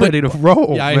was, I'm ready to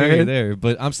roll. yeah, I man. hear you there.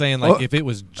 But I'm saying like Oh. if it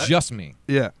was just me.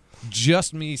 Yeah.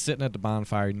 Just me sitting at the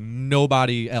bonfire,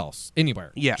 nobody else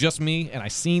anywhere. Yeah. Just me, and I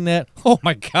seen that. Oh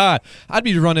my god, I'd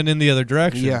be running in the other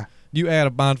direction. Yeah. You add a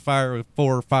bonfire with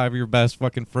 4 or 5 of your best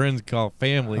fucking friends called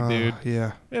family, dude.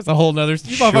 Yeah. It's a whole nother. You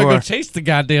Sure. motherfucker go chase the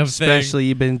goddamn thing. Especially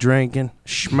you've been drinking,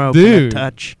 smoking, Dude. a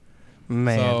touch.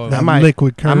 Man, So- I That might,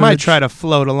 liquid I might courage. try to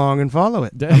float along and follow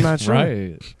it. I'm not sure.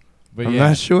 Right. But I'm yeah,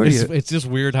 not sure it's, yet. it's just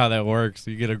weird how that works.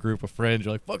 You get a group of friends,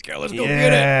 you're like, "Fuck yeah, let's go get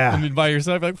Yeah. it." And then by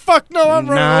yourself, you're like, "Fuck no, I'm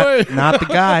running not, away." not the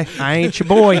guy. I ain't your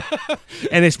boy.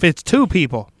 And if it's 2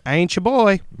 people, I ain't your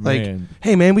boy. Like, Man.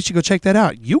 hey man, we should go check that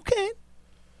out. You can.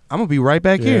 I'm gonna be right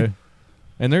back Yeah. here.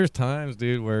 And there's times,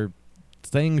 dude, where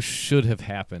things should have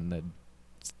happened that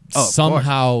Oh, of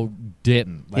somehow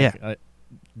didn't. Like, Yeah.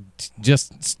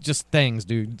 just things,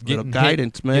 dude. Little Getting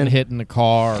guidance, hit, man. Getting hit in the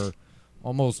car, or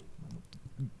almost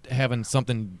having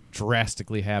something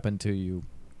drastically happen to you.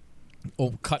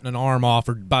 Oh, cutting an arm off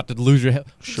or about to lose your head.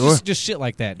 Sure. Just shit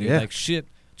like that, dude. Yeah. Like shit,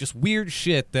 just weird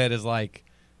shit that is like,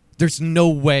 there's no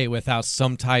way without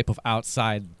some type of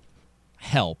outside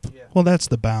help. Well, that's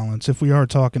the balance. If we are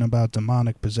talking about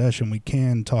demonic possession, we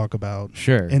can talk about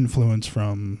Sure. influence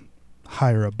from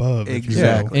higher above. if you will.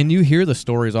 Exactly. And you hear the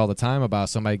stories all the time about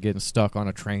somebody getting stuck on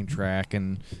a train track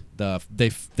and they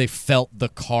felt the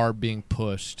car being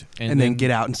pushed And then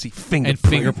get out and see fingerprints. and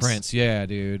fingerprints. Yeah,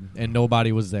 dude. And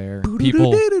nobody was there.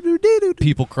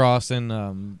 People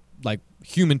crossing, like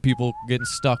human people getting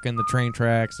stuck in the train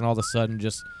tracks, and all of a sudden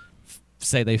just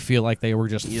say they feel like they were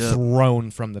just Yep. thrown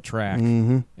from the track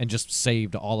Mm-hmm. and just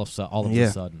saved all of Yeah.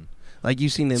 a sudden. Like you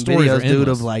seen them Stories are videos, dude,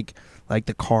 endless. of like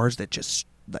the cars that just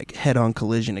like head-on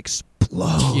collision explode.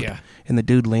 Yeah. And the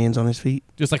dude lands on his feet.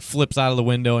 Just like flips out of the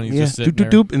window and he's Yeah. just sitting Doop, doop,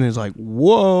 there. doop, and it's like,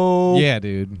 whoa. Yeah,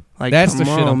 dude. Like, That's come the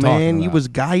shit on, I'm talking man. about. You was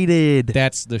guided.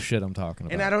 That's the shit I'm talking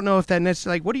about. And I don't know if that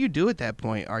necessarily, like, what do you do at that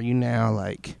point? Are you now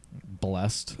like,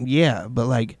 Blessed. yeah, but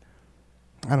like,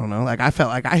 I don't know. Like, I felt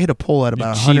like I hit a pole at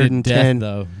about You cheated 110. death,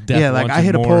 though. Death Yeah, like once I and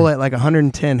hit a more. pole at like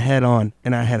 110 head on,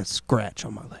 and I had a scratch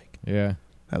on my leg. Yeah,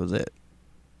 That was it.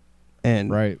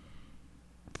 And right.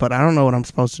 but I don't know what I'm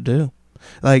supposed to do.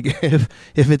 Like if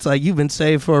it's like you've been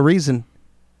saved for a reason,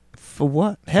 for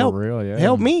what? Help, For real, yeah.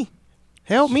 help me,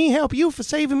 help you for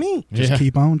saving me. Just Yeah.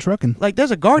 keep on trucking. Like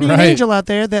there's a guardian Right. angel out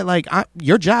there that like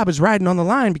your job is riding on the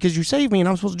line because you saved me and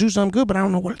I'm supposed to do something good, but I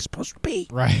don't know what it's supposed to be.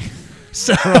 Right.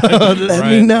 So let me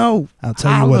Right. know. I'll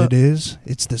tell you Holla. what it is.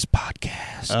 It's this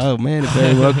podcast. Oh man, it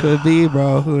very well could be,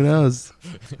 bro. Who knows?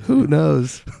 Who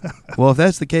knows? Well, if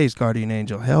that's the case, guardian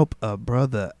angel, help a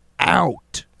brother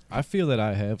out. I feel that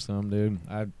I have some, dude.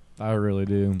 I really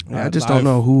do. I just don't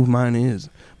know who mine is.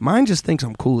 Mine just thinks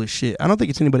I'm cool as shit. I don't think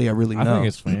it's anybody I really know. I think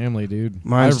it's family, dude.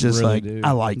 Mine's I just really like, do.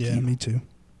 I like Yeah, you. me too.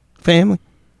 Family?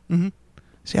 Mm-hmm.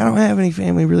 See, I don't have any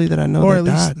family really that I know Or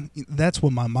that at died. least that's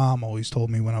what my mom always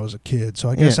told me when I was a kid. So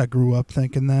I guess Yeah. I grew up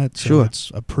thinking that. So Sure.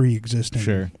 it's a pre-existing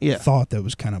Sure. Yeah. thought that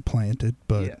was kind of planted.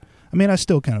 But Yeah. I mean, I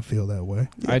still kind of feel that way.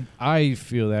 I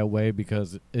feel that way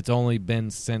because it's only been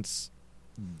since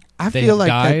I they feel like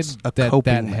died that's a that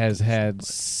coping has mechanism. had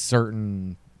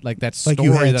certain like that Like story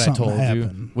you had that I something told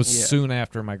happen. you was Yeah. soon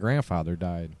after my grandfather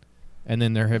died, and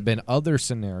then there have been other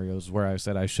scenarios where I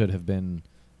said I should have been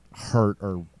hurt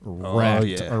or wrecked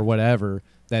yeah. or whatever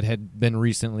that had been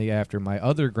recently after my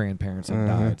other grandparents had Mhm.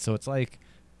 died. So it's like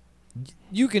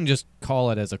you can just call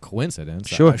it as a coincidence,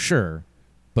 Sure. sure.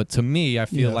 But to me, I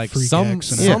feel Yeah, like freak accident.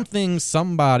 something,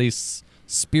 somebody's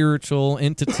spiritual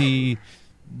entity,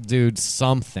 dude,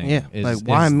 something. Yeah. is, Like,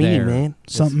 why is me, there. man?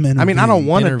 Something. I mean, I don't intervened.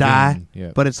 want to die, Intervene,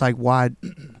 yeah. but it's like, why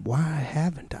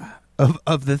haven't I?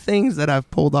 Of the things that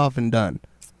I've pulled off and done,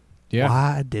 Yeah.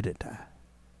 why didn't I?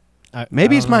 I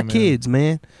Maybe it's don't my know, man. kids,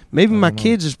 man. Maybe I my don't know.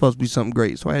 kids are supposed to be something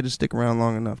great, so I had to stick around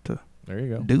long enough to There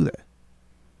you go. do that.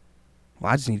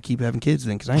 Well, I just need to keep having kids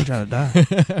then because I ain't trying to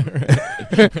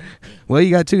die. Well, you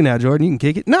got 2 now, Jordan. You can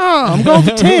kick it. No, I'm going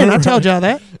for 10. I told y'all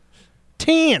that.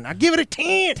 10. I give it a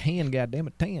 10. 10, goddamn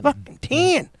it, 10. Fucking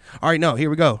 10. All right, no, here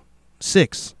we go.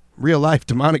 6. Real life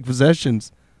demonic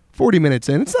possessions. 40 minutes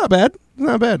in. It's not bad. It's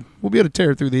not bad. We'll be able to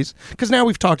tear through these because now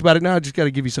we've talked about it. Now I just got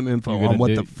to give you some info on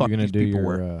what the fuck these people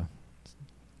were.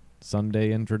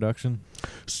 Sunday introduction?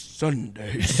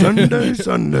 Sunday.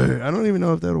 I don't even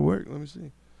know if that'll work. Let me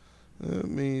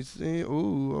see.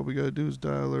 Oh, all we got to do is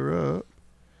dial her up.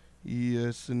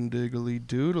 Yes, and diggly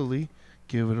doodly.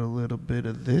 Give it a little bit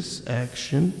of this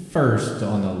action. First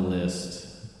on the list,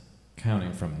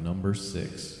 counting from number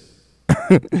 6.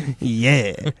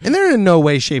 Yeah. And they're in no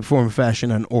way, shape, form,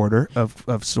 fashion, an order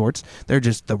of sorts. They're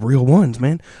just the real ones,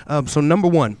 man. So number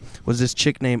 1 was this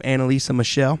chick named Annalisa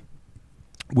Michelle,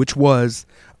 which was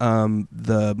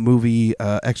the movie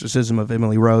Exorcism of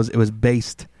Emily Rose. It was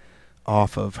based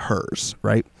off of hers,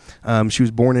 right? She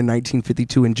was born in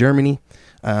 1952 in Germany.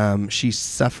 She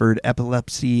suffered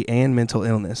epilepsy and mental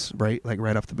illness, right? Like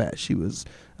right off the bat. She was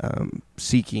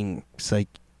seeking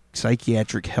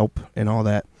psychiatric help and all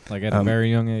that. Like at a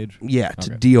very young age? Yeah, to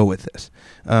deal with this.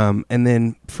 And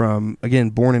then from,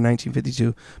 again, born in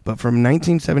 1952, but from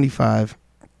 1975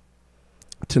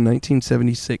 to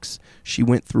 1976, she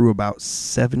went through about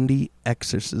 70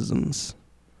 exorcisms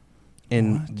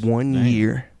in 1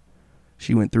 year.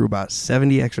 She went through about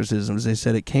 70 exorcisms. They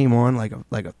said it came on like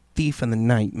a thief in the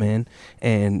night, man,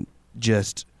 and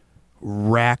just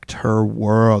racked her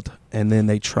world. And then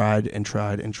they tried and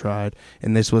tried and tried.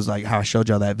 And this was like how I showed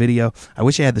y'all that video. I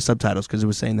wish I had the subtitles because it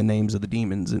was saying the names of the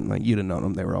demons, and like you'd have known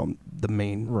them. They were all the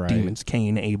main demons: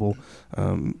 Cain, Abel,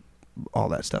 all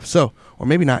that stuff. So, or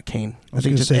maybe not Cain. I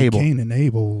think just Abel. Cain and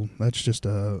Abel. That's just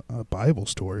a Bible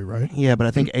story, right? Yeah, but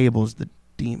I think Abel's the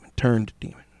demon turned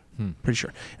demon. Pretty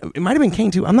sure it might have been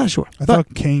Cain too. I'm not sure. I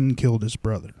thought Cain killed his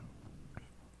brother.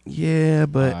 Yeah,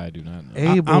 but I do not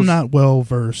know. I'm not well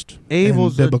versed in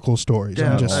biblical stories.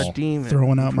 I'm just demon,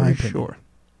 throwing out my opinion. Sure.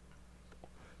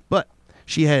 But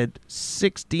she had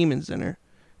 6 demons in her,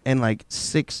 and like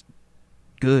 6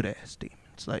 good ass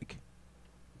demons. Like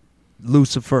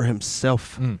Lucifer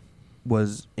himself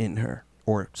was in her,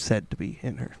 or said to be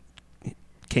in her. He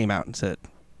came out and said,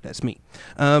 "That's me."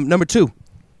 Number 2.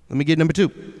 Let me get number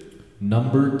 2.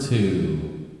 Number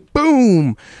 2.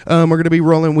 Boom! We're going to be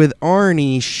rolling with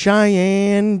Arnie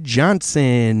Cheyenne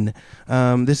Johnson.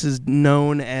 This is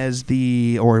known as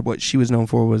or what she was known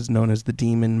for was known as the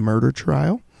Demon Murder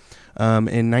Trial.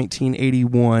 In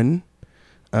 1981,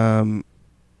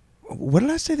 what did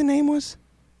I say the name was?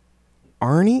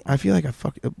 Arnie? I feel like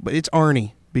but it's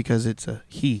Arnie because it's a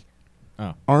he.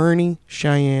 Oh. Arnie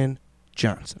Cheyenne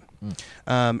Johnson. In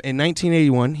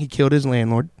 1981, he killed his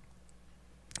landlord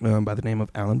by the name of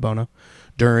Alan Bono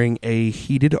during a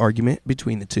heated argument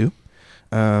between the two.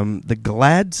 The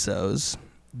Gladsoes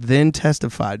then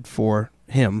testified for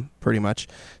him, pretty much,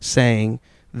 saying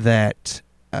that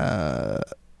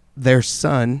their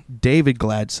son, David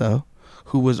Gladsoe,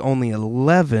 who was only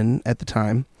 11 at the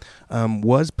time,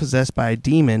 was possessed by a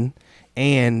demon,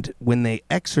 and when they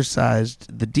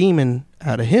exorcised the demon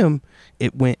out of him,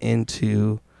 it went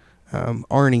into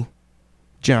Arnie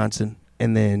Johnson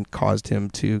and then caused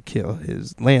him to kill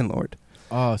his landlord.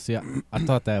 Oh, see, I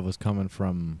thought that was coming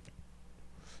from...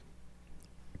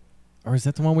 Or is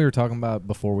that the one we were talking about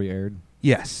before we aired?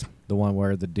 Yes. The one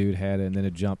where the dude had it and then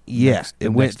it jumped? Yeah, it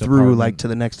went through apartment. Like to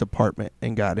the next apartment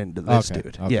and got into this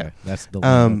dude. Okay, yeah, that's the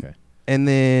one. Okay. And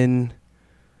then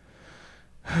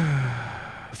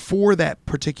for that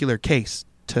particular case,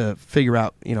 to figure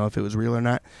out, if it was real or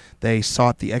not, they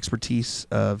sought the expertise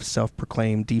of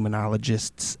self-proclaimed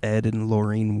demonologists Ed and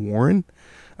Lorraine Warren,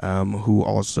 who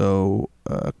also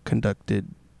conducted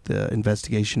the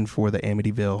investigation for the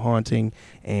Amityville haunting,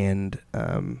 and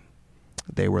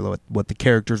they were what the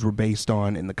characters were based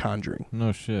on in The Conjuring.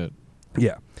 No shit.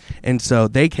 Yeah. And so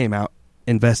they came out,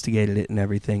 investigated it and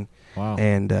everything. Wow.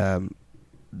 And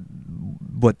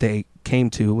what they came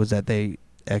to was that they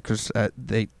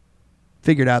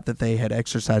figured out that they had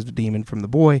exorcised the demon from the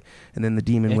boy, and then the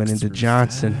demon went into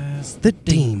Johnson. The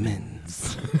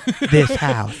demons. This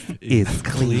house is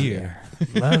clear.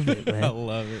 Love it, man. I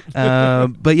love it.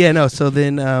 But yeah, no. So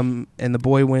then, and the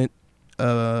boy went,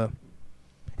 and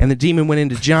the demon went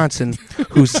into Johnson,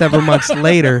 who several months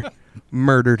later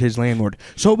murdered his landlord.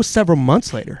 So it was several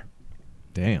months later.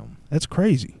 Damn. That's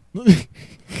crazy.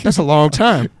 That's a long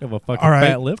time. Have a fucking All right.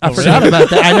 fat lip. I over forgot there. about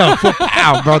that. I know.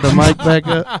 Ow, brought the mic back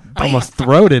up. Almost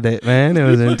throated it, man. It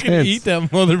was Fucking intense. eat that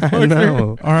motherfucker. I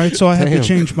know. All right, so I had to Damn.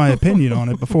 change my opinion on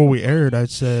it before we aired. I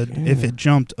said if it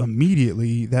jumped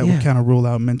immediately, that would Yeah. kind of rule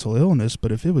out mental illness.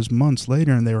 But if it was months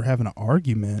later and they were having an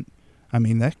argument, I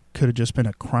mean, that could have just been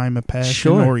a crime of passion,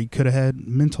 Sure. or he could have had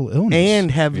mental illness.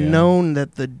 And have Yeah. known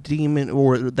that the demon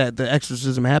or that the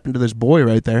exorcism happened to this boy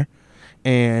right there,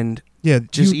 and yeah,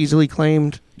 just you- easily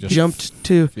claimed, Just- jumped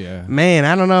to. Yeah. Man,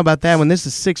 I don't know about that. When this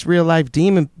is 6 real life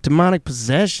demonic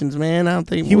possessions, man, I don't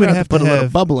think He we're would gonna have put to a little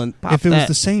have- bubble and pop if it was that.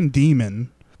 the same demon,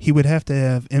 he would have to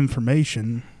have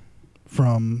information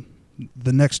from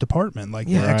the next department, like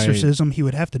Yeah. the Right. exorcism. He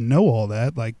would have to know all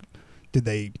that. Like, did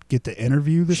they get to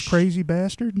interview this crazy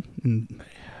bastard? And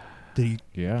did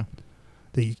Yeah.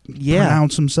 he Yeah.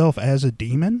 pronounce himself as a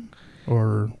demon?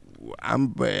 Or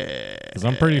Because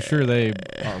I'm pretty sure they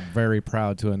are very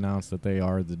proud to announce that they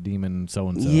are the demon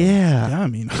so-and-so. yeah. yeah, I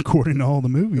mean, according to all the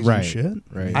movies Right, and shit.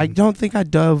 right. I don't think I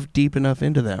dove deep enough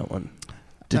into that one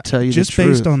to tell you just the truth.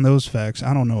 based on those facts,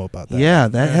 I don't know about that. Yeah,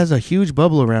 that has a huge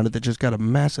bubble around it that just got a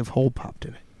massive hole popped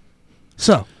in it.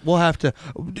 So we'll have to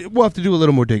do a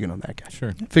little more digging on that guy.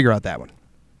 Sure. Figure out that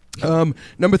one.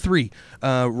 Number 3,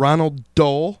 Ronald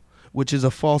Dole, which is a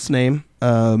false name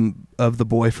of the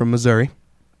boy from Missouri,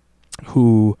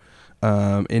 who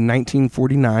in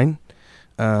 1949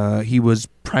 he was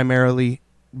primarily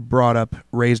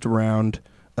raised around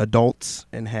adults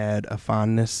and had a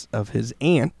fondness of his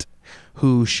aunt,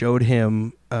 who showed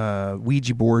him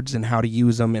Ouija boards and how to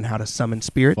use them and how to summon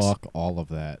spirits. Fuck all of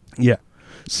that. Yeah.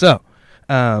 So,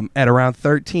 at around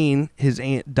 13, his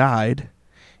aunt died,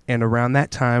 and around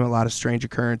that time, a lot of strange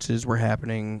occurrences were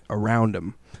happening around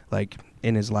him, like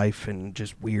in his life and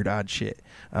just weird, odd shit.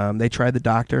 They tried the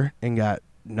doctor and got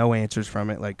no answers from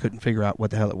it, like couldn't figure out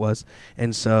what the hell it was.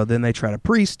 And so then they tried a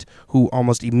priest who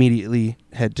almost immediately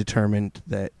had determined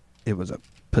that it was a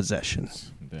possession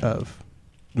Damn. of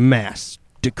mass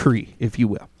decree, if you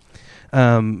will.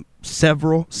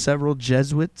 Several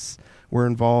Jesuits were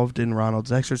involved in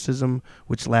Ronald's exorcism,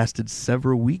 which lasted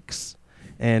several weeks.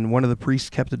 And one of the priests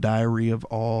kept a diary of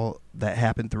all that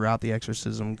happened throughout the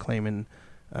exorcism, claiming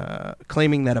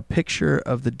that a picture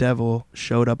of the devil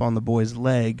showed up on the boy's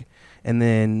leg, and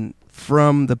then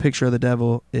from the picture of the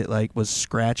devil, it like was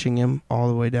scratching him all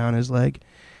the way down his leg,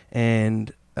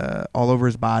 and all over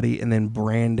his body, and then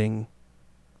branding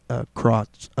a cross,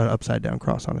 an upside down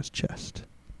cross on his chest,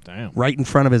 Damn. right in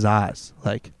front of his eyes.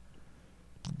 Like,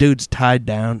 dude's tied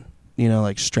down,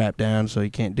 like strapped down, so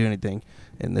he can't do anything.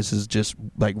 And this is just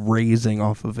like raising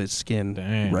off of his skin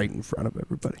Dang. right in front of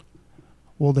everybody.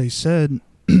 Well, they said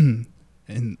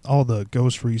in all the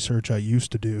ghost research I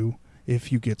used to do,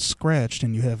 if you get scratched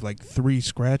and you have like 3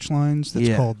 scratch lines, that's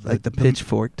called like the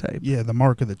pitchfork type. Yeah, the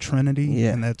mark of the Trinity.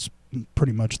 Yeah. And that's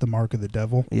pretty much the mark of the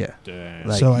devil. Yeah. Damn.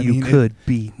 Like, So, I you mean, could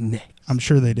be next. I'm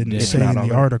sure they didn't Yeah. say It's in not the on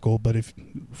there. article, but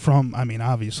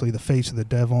obviously the face of the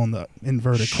devil and the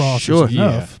inverted cross Sure. is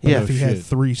enough. Yeah. But if he No had shit.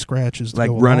 3 scratches to Like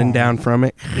go running along, down from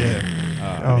it. Yeah.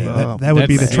 Oh, Oh, man. that would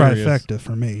be the That's serious. trifecta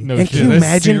for me. No And shit, can you that's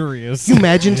imagine- serious. Can you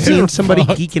imagine seeing somebody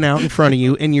Fuck. geeking out in front of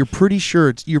you, and you're pretty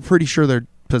sure they're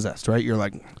possessed, right? You're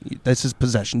like, this is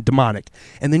possession, demonic,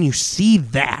 and then you see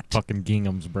that. Fucking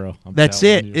ginghams, bro. I'm That's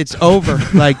telling it. you. It's over.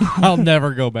 Like, I'll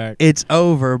never go back. it's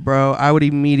over, bro. I would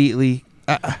immediately.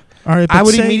 All right, but I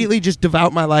would say- immediately just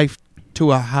devote my life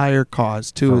to a higher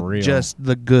cause, For to real. just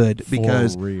the good,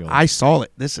 because real. I saw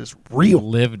it. This is You real.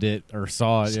 lived it or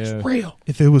saw it. This Yeah. is real.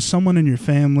 If it was someone in your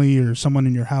family or someone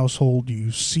in your household you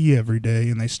see every day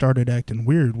and they started acting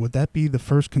weird, would that be the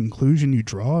first conclusion you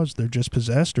draw? Is they're just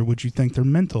possessed, or would you think their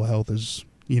mental health is,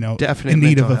 Definite in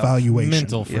need of mental health. evaluation?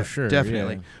 Mental for Yeah, sure.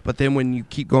 definitely. yeah. But then when you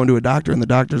keep going to a doctor and the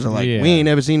doctors are like, Yeah. we ain't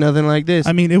ever seen nothing like this.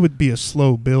 I mean, it would be a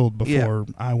slow build Yeah. before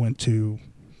I went to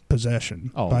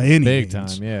possession Oh, by any big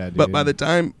means. time. Yeah. Dude. But by the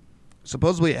time,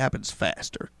 supposedly it happens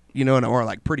faster, or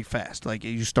like pretty fast. Like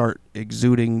you start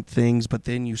exuding things, but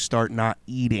then you start not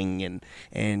eating,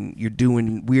 and you're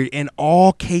doing weird. In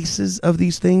all cases of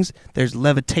these things, there's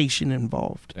levitation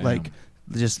involved. Damn. Like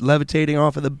just levitating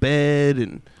off of the bed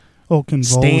and Oh, convulsions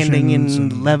standing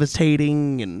and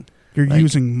levitating and You're like-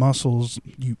 using muscles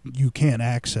you can't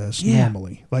access Yeah.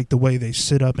 normally, like the way they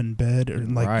sit up in bed, or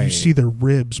like you Right. see their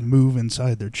ribs move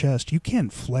inside their chest. You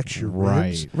can't flex your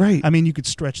ribs. right. I mean, you could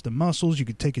stretch the muscles. You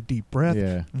could take a deep breath.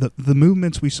 Yeah. The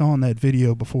movements we saw in that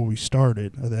video before we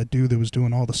started, of that dude that was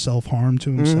doing all the self-harm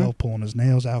to himself, pulling his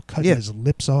nails out, cutting Yeah. his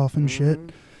lips off and shit.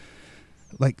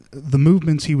 Like, the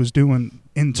movements he was doing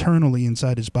internally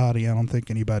inside his body, I don't think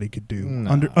anybody could do No,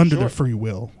 under sure. their free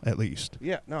will, at least.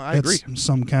 Yeah, no, I agree. That's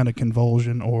some kind of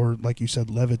convulsion or, like you said,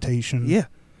 levitation. Yeah.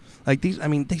 Like these, I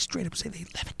mean, they straight up say they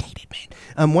levitated,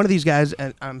 man. One of these guys,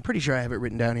 and I'm pretty sure I have it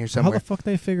written down here How somewhere. the fuck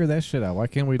they figure that shit out? Why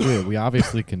can't we do it? We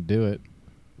obviously can do it.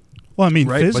 Well, I mean,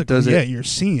 Right, but does physically, it- yeah, you're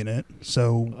seeing it,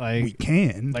 so Like- we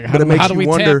can. Like, But how, it do, makes how do you we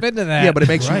wonder- tap into that? Yeah, but it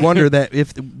makes Right. you wonder that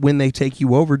when they take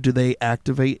you over, do they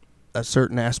activate a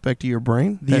certain aspect of your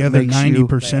brain? the that other makes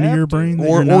 90% They of your have to. brain, that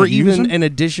or you're not even using? an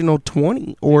additional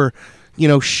 20, or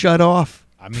shut off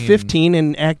I mean, 15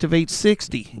 and activate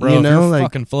 60. Bro, you if know, you're like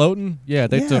fucking floating, yeah,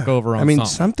 they took over on I mean,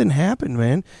 something. something happened,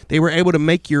 man. They were able to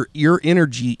make your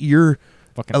energy, your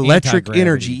Fucking electric anti-gravity.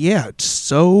 energy, it's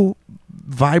so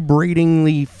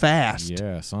vibratingly fast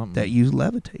Yeah, something. that you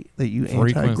levitate, that you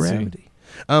Frequency. anti-gravity.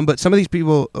 But some of these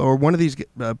people, or one of these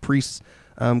priests,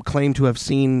 claim to have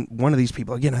seen one of these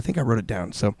people. Again, I think I wrote it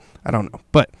down, so I don't know.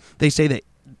 But they say that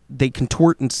they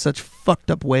contort in such fucked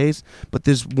up ways. But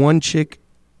this one chick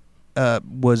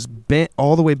was bent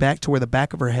all the way back to where the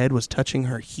back of her head was touching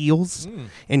her heels,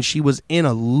 and she was in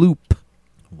a loop.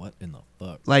 What in the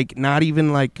fuck? Like, not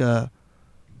even like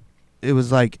it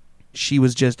was like she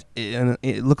was just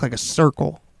it looked like a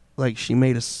circle. Like, she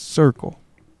made a circle.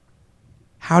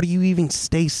 How do you even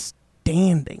stay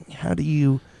standing? How do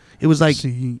you? It was like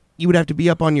See, you would have to be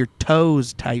up on your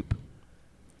toes type,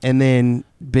 and then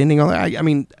bending on. I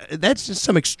mean, that's just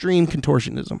some extreme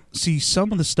contortionism.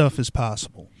 some of the stuff is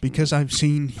possible because I've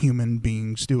seen human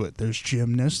beings do it. There's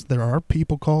gymnasts. There are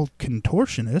people called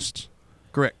contortionists.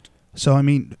 Correct. So, I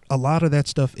mean, a lot of that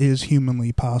stuff is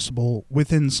humanly possible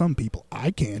within some people.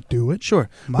 I can't do it. Sure.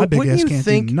 My But big wouldn't ass you can't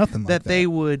think do nothing like that. they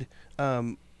would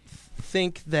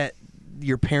think that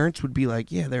your parents would be like,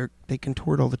 yeah, they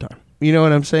contort all the time. You know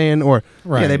what I'm saying? Or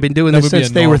yeah, Right. they've been doing That this would be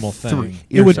since a they were normal 3. thing.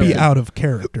 It would be something. out of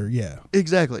character, yeah.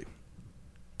 Exactly.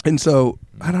 And so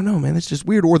I don't know, man. It's just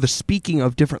weird. Or the speaking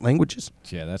of different languages,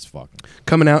 Yeah, that's fucking.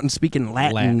 coming out and speaking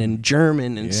Latin Latin. and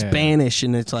German and Yeah. Spanish,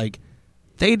 and it's like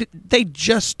they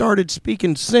just started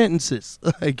speaking sentences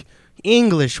like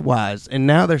English wise, and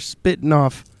now they're spitting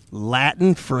off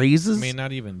Latin phrases. I mean,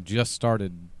 not even just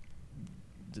started.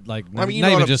 Like, I mean, you not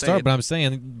know what even I'm just saying. started, but I'm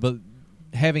saying, but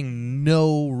having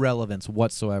no relevance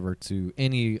whatsoever to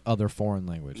any other foreign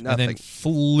language, and Nothing. then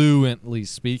fluently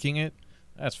speaking it.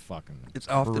 That's fucking. It's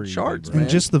off the crazy, charts, bro. And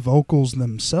just the vocals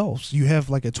themselves. You have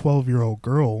like a 12-year-old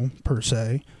girl, per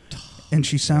se, and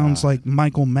she sounds God. like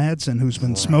Michael Madsen, who's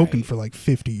been smoking for like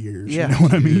 50 years. Yeah. You know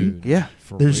what I mean? Dude, Yeah.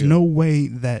 for There's real. no way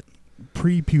that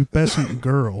prepubescent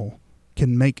girl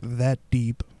can make that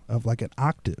deep of like an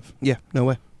octave. Yeah, no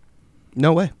way.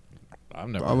 No way. I've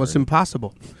never. Almost heard.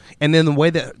 impossible. And then the way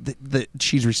that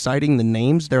she's reciting the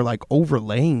names, they're like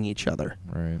overlaying each other.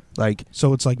 Right. Like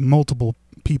So it's like multiple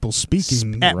people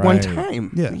speaking. at one Right.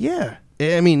 time. Yeah. Yeah.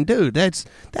 I mean, dude, that's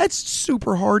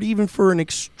super hard even for an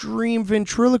extreme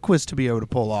ventriloquist to be able to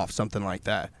pull off something like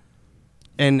that.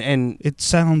 And It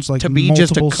sounds like to be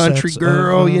just a multiple country sets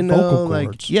girl, of, you know, vocal like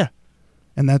cords. yeah.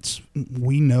 And that's,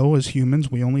 we know as humans,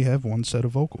 we only have one set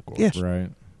of vocal cords. Yeah. Right.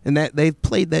 And that they've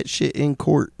played that shit in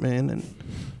court, man,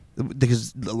 and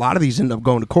because a lot of these end up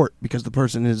going to court because the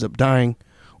person ends up dying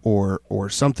or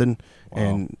something. Wow.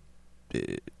 And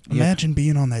Imagine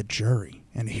being on that jury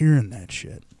and hearing that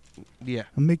shit. yeah.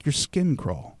 It'll make your skin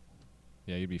crawl.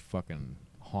 Yeah, you'd be fucking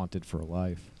haunted for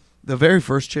life. The very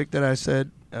first chick that I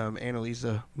said,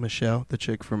 Annalisa Michelle, the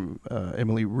chick from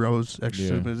Emily Rose,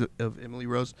 Exorcism of Emily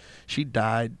Rose, she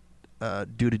died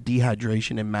due to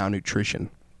dehydration and malnutrition.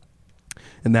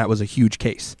 And that was a huge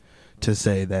case to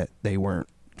say that they weren't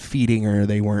feeding her,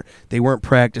 they weren't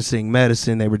practicing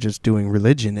medicine, they were just doing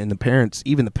religion. And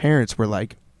even the parents were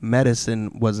like,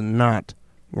 medicine was not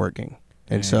working.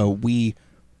 And so we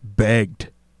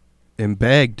begged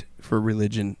for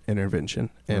religion intervention.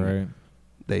 And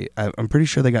Right. I'm pretty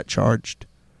sure they got charged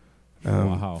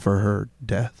Wow. for her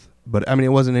death. But I mean, it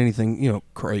wasn't anything,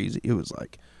 crazy. It was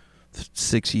like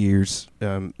 6 years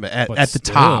at But the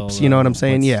still, tops. You know what I'm though,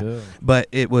 saying? but Yeah. still. But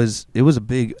it was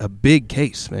a big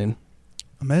case, man.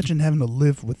 Imagine having to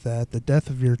live with that, the death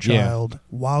of your Yeah. child,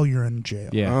 while you're in jail.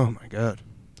 Yeah. Oh my god.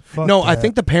 Fuck No, I that.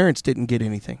 think the parents didn't get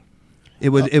anything. It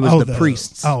was the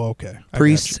priests. Oh, okay. I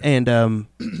Priests got you.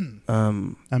 and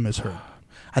I misheard.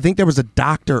 I think there was a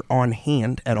doctor on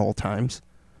hand at all times.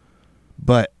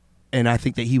 And I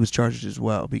think that he was charged as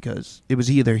well because it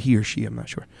was either he or she, I'm not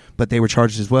sure. But they were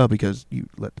charged as well because you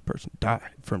let the person die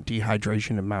from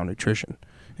dehydration and malnutrition.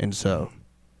 And so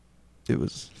it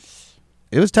was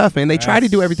tough, man. They tried to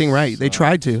do everything right. They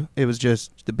tried to. It was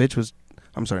just the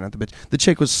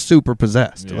chick was super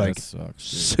possessed. Yeah, like that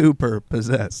sucks, dude. super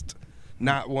possessed.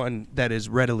 Not one that is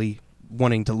readily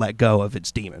wanting to let go of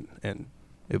its demon, and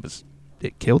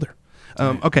it killed her.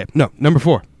 Okay, no, number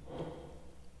 4.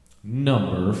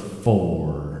 Number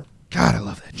 4. God, I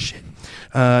love that shit.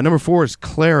 Number 4 is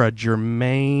Clara Germana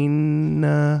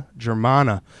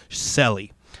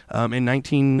Selly. In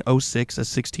 1906, a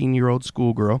 16-year-old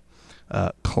schoolgirl,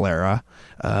 Clara,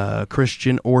 a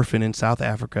Christian orphan in South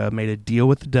Africa, made a deal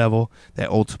with the devil that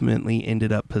ultimately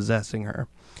ended up possessing her.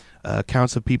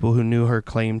 Accounts of people who knew her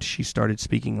claimed she started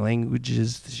speaking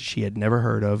languages she had never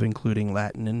heard of, including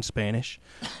Latin and Spanish.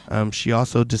 She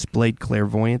also displayed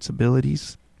clairvoyance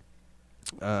abilities,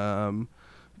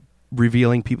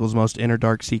 revealing people's most inner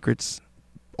dark secrets,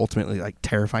 ultimately like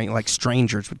terrifying. Like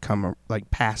strangers would come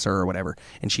like pass her or whatever,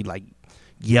 and she'd like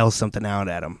yell something out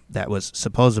at them that was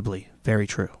supposedly very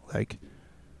true. Like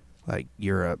I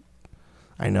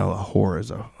know a whore is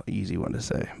a easy one to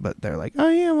say, but they're like,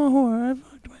 I am a whore, I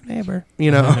fucked my neighbor,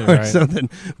 or Right. something.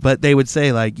 But they would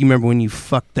say like, you remember when you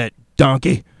fucked that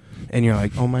donkey? And you're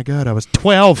like, oh my God, I was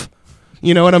 12.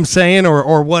 You know what I'm saying?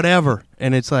 Or whatever.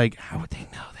 And it's like, how would they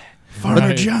know that? Father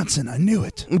Right. Johnson, I knew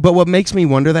it. But what makes me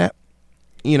wonder that,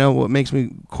 what makes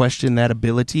me question that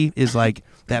ability is like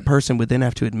that person would then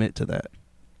have to admit to that,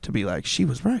 to be like, she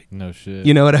was right. No shit.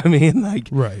 You know what I mean? Like,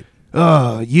 Right.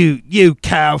 oh, you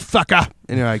cow fucker.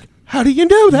 And you're like, how do you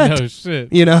know that? No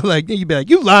shit. Like, you'd be like,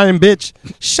 you lying bitch.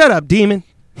 Shut up, demon.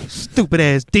 Stupid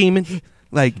ass demon.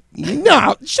 Like,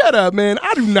 no, shut up, man.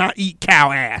 I do not eat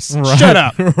cow ass. Right. Shut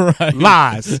up. Right.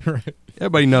 Lies. Right.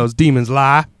 Everybody knows demons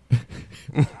lie.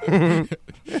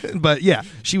 But yeah,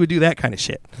 she would do that kind of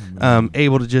shit.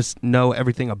 Able to just know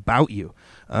everything about you.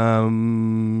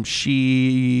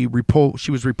 She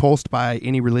was repulsed by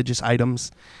any religious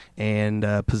items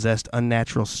and possessed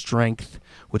unnatural strength,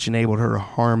 which enabled her to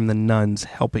harm the nuns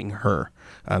helping her.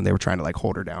 They were trying to like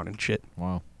hold her down and shit.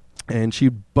 Wow. And she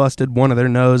busted one of their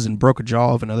nose and broke a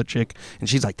jaw of another chick. And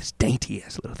she's like this dainty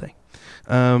ass little thing.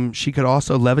 She could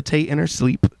also levitate in her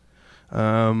sleep.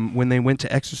 When they went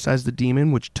to exorcise the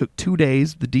demon, which took 2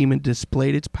 days, the demon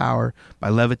displayed its power by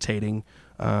levitating,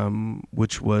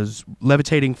 which was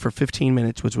levitating for 15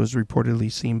 minutes, which was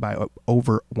reportedly seen by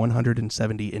over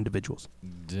 170 individuals.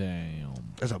 Damn.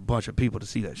 There's a bunch of people to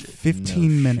see that shit.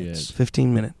 15 No minutes. shit.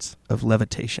 15 minutes of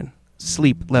levitation.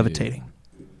 Sleep levitating.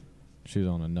 She was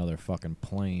on another fucking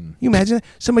plane. You imagine that?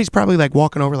 Somebody's probably like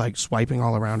walking over, like swiping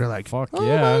all around her, like, Fuck oh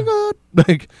yeah. my God.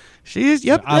 Like, she's,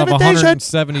 yep, Out of levitation.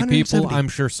 170 people, 170. I'm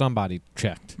sure somebody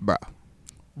checked. Bro,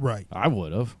 Right. I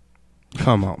would have.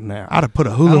 come on now. I'd have put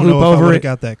a I hula don't hoop know if I over would it. have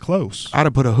got that close. I'd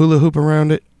have put a hula hoop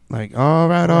around it. Like, all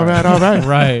right.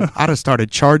 Right. I'd have started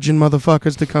charging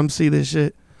motherfuckers to come see this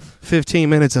shit. 15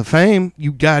 minutes of fame.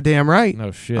 You goddamn right.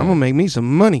 No shit. I'm going to make me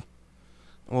some money.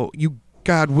 Well, you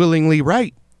God willingly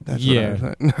right. That's Yeah,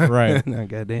 what I was right. No,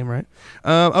 goddamn right.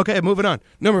 Okay, moving on.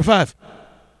 Number 5.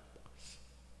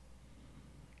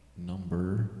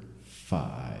 Number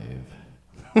 5.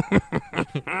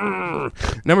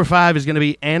 Number 5 is going to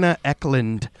be Anna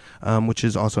Eklund, which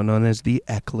is also known as the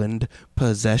Eklund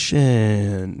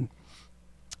possession.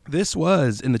 This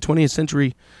was, in the 20th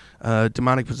century,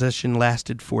 demonic possession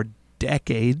lasted for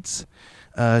decades.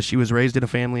 She was raised in a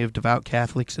family of devout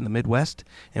Catholics in the Midwest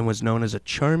and was known as a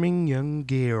charming young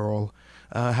girl.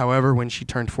 However, when she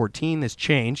turned 14, this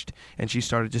changed, and she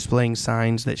started displaying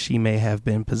signs that she may have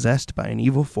been possessed by an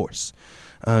evil force.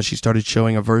 She started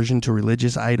showing aversion to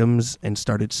religious items and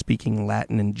started speaking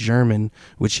Latin and German,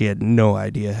 which she had no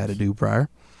idea how to do prior.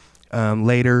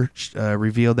 Later,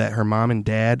 revealed that her mom and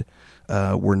dad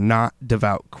were not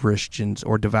devout Christians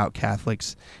or devout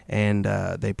Catholics, and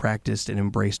they practiced and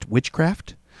embraced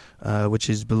witchcraft, which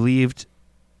is believed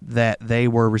that they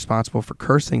were responsible for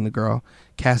cursing the girl,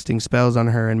 casting spells on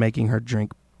her, and making her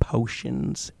drink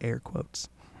potions, air quotes.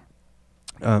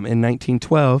 In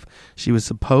 1912, she was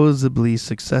supposedly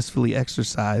successfully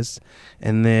exorcised,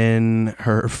 and then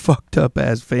her fucked up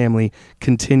ass family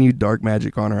continued dark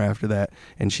magic on her after that,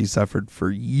 and she suffered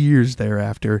for years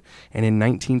thereafter. And in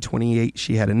 1928,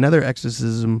 she had another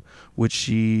exorcism, which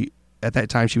at that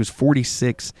time she was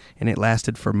 46, and it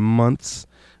lasted for months.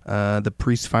 The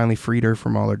priest finally freed her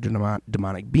from all her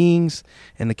demonic beings,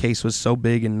 and the case was so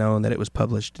big and known that it was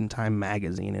published in Time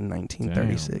magazine in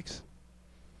 1936. Damn.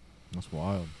 That's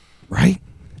wild. Right?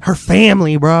 Her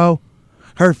family, bro.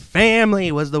 Her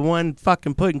family was the one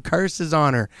fucking putting curses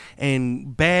on her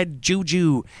and bad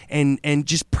juju and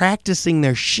just practicing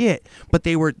their shit. But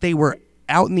they were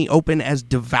out in the open as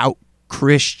devout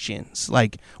Christians,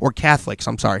 or Catholics,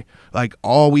 I'm sorry. Like,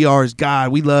 all we are is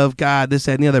God. We love God, this,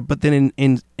 that, and the other. But then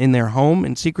in their home,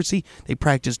 in secrecy, they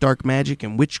practiced dark magic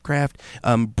and witchcraft,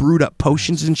 brewed up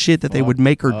potions and shit that they would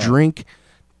make her drink.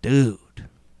 Dude.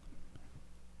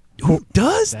 Who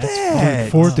does That's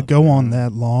that? For it to go on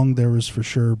that long, there was for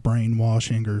sure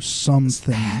brainwashing or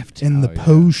something in the Oh, yeah.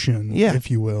 potion, Yeah.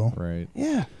 if you will. Right.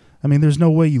 Yeah. I mean, there's no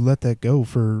way you let that go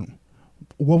for,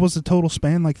 what was the total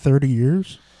span, like 30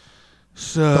 years?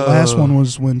 So The last one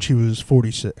was when she was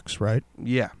 46, right?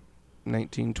 Yeah,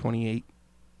 1928,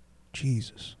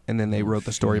 Jesus. and then they Oh, wrote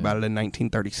the story shit. about it in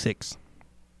 1936.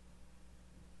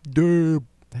 Dude.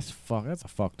 That's a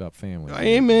fucked up family. dude.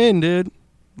 Amen, dude.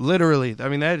 Literally. I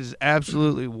mean, that is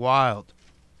absolutely wild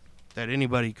that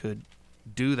anybody could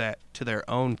do that to their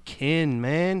own kin,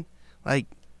 man. Like,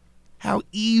 how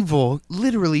evil,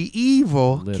 literally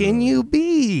evil, can Literally. you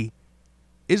be?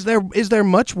 Is there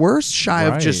much worse shy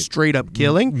of just Right. straight up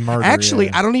killing? Murder, Actually,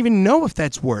 yeah. I don't even know if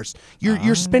that's worse.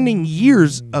 You're spending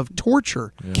years of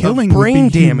torture, Yeah. of Killing would brain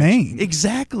be damage. humane.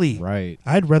 Exactly. Right.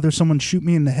 I'd rather someone shoot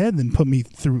me in the head than put me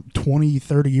through 20,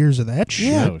 30 years of that shit.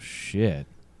 Yeah. Oh shit.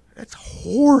 That's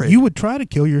horrid. You would try to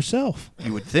kill yourself.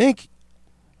 You would think.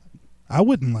 I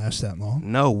wouldn't last that long.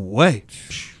 No way.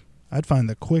 I'd find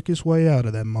the quickest way out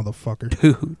of that motherfucker.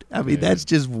 Dude, I mean, Yeah. that's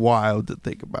just wild to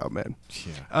think about, man.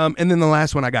 Yeah. And then the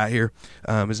last one I got here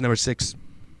is number 6.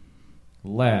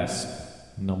 Last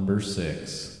number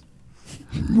 6.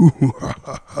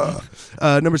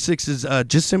 Number 6 is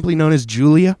just simply known as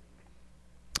Julia.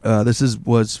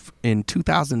 Was in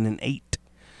 2008.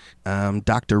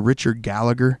 Dr. Richard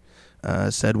Gallagher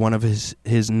said one of his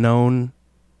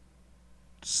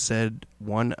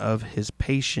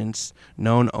patients,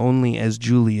 known only as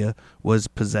Julia, was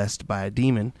possessed by a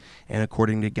demon, and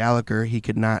according to Gallagher, he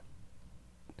could not.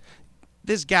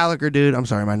 This Gallagher dude, I'm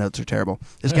sorry, my notes are terrible.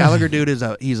 This Gallagher dude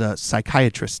he's a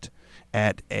psychiatrist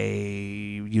at a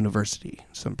university,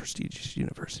 some prestigious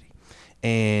university,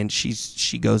 and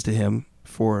she goes to him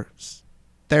for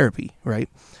therapy, right?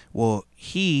 Well,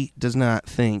 he does not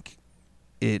think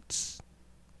it's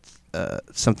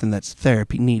something that's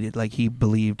therapy needed. Like, he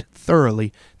believed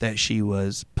thoroughly that she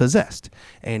was possessed,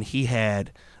 and he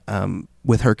had,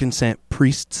 with her consent,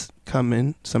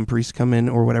 some priests come in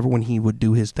or whatever when he would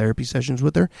do his therapy sessions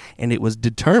with her, and it was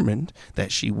determined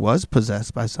that she was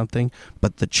possessed by something,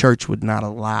 but the church would not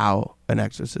allow an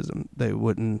exorcism. They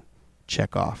wouldn't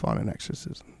check off on an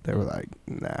exorcism. They were like,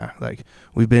 nah, like,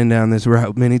 we've been down this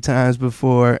route many times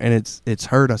before, and it's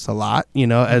hurt us a lot,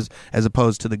 as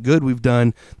opposed to the good we've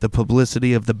done. The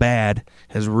publicity of the bad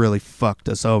has really fucked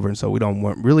us over, and so we don't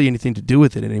want really anything to do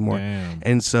with it anymore. Damn.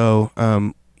 And so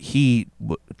he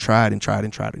tried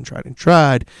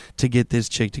to get this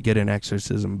chick to get an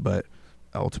exorcism, but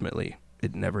ultimately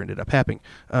it never ended up happening.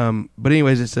 But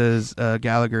anyways, it says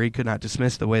Gallagher, he could not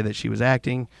dismiss the way that she was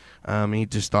acting. He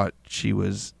just thought she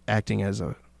was acting as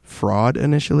a fraud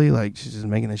initially, like she's just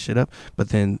making this shit up. But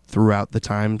then throughout the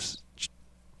times,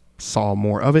 saw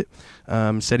more of it.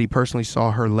 Said he personally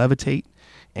saw her levitate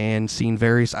and seen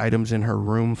various items in her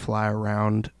room fly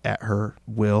around at her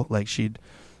will. Like, she'd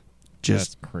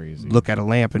just That's crazy. look at a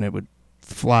lamp and it would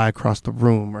fly across the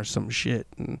room or some shit.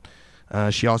 And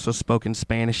she also spoke in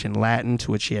Spanish and Latin,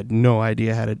 to which she had no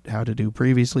idea how to do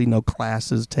previously. No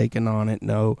classes taken on it.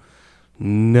 No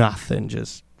nothing.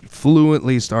 Just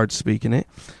fluently started speaking it.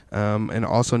 And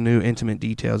also knew intimate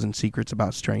details and secrets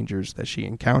about strangers that she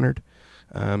encountered.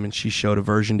 And she showed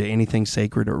aversion to anything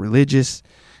sacred or religious.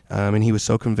 And he was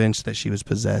so convinced that she was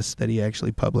possessed that he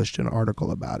actually published an article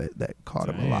about it that caught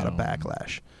him a lot of Damn.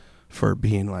 backlash for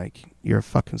being like, you're a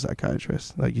fucking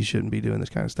psychiatrist. Like, you shouldn't be doing this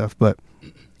kind of stuff. But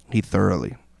he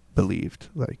thoroughly believed,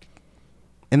 like,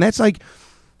 and that's like,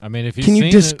 I mean, if can you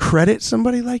seen discredit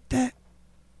somebody like that?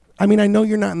 I mean, I know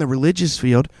you're not in the religious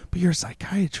field, but you're a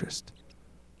psychiatrist.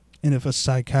 And if a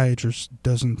psychiatrist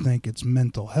doesn't think it's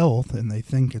mental health and they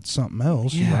think it's something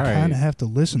else, you Yeah. Right. kind of have to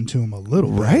listen to them a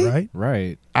little Right? bit, right?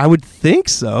 right? I would think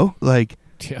so. Like,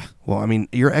 Yeah. well, I mean,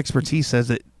 your expertise says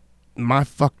that my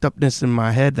fucked upness in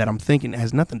my head that I'm thinking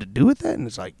has nothing to do with that. And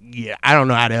it's like, yeah, I don't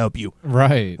know how to help you.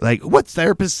 Right. Like, what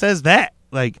therapist says that?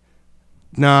 Like,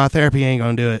 nah, therapy ain't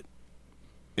gonna do it.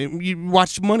 You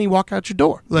watch money walk out your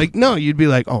door. Like, no, you'd be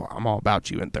like, oh, I'm all about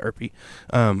you in therapy.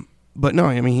 But no,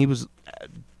 I mean, he was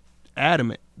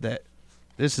adamant that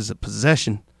this is a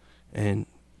possession and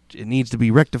it needs to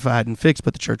be rectified and fixed,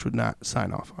 but the church would not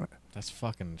sign off on it. That's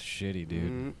fucking shitty,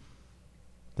 dude. Mhm.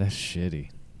 That's shitty.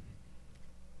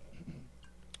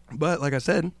 But like I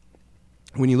said,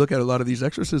 when you look at a lot of these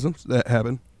exorcisms that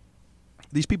happen,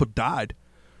 these people died.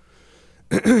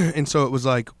 And so it was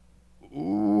like,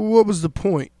 what was the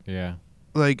point? Yeah.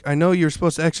 Like, I know you're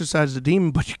supposed to exorcise the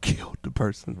demon, but you killed the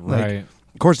person. Like, Right.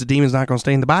 of course, the demon's not going to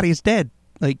stay in the body. It's dead.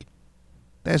 Like,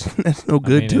 that's no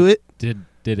good mean, to it. Did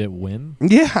it win?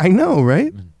 Yeah, I know,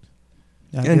 right?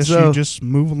 I And guess so- you just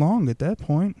move along at that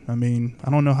point. I mean, I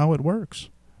don't know how it works.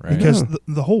 Right. Because Yeah.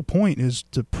 the whole point is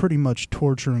to pretty much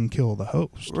torture and kill the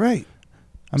host. Right.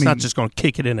 I It's mean, not just going to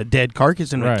kick it in a dead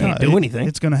carcass and Right. it can't do anything.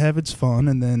 It's going to have its fun,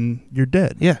 and then you're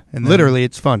dead. Yeah, And then- literally,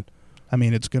 it's fun. I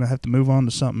mean, it's going to have to move on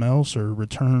to something else or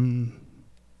return,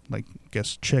 like,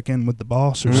 guess check in with the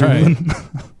boss or Right. something.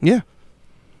 Yeah.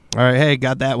 All right, hey,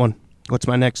 got that one. What's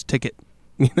my next ticket?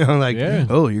 You know, like, Yeah.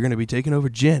 oh, you're going to be taking over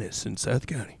Janice in South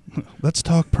County. Let's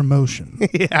talk promotion.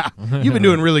 Yeah, you've been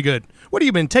doing really good. What have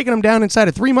you been taking them down inside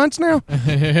of 3 months now?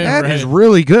 That is Right.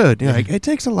 really good. You're like, it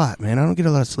takes a lot, man. I don't get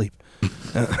a lot of sleep.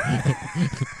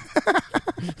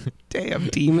 Damn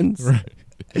demons. Right.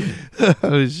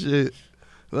 Oh, shit.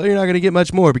 Well, you're not going to get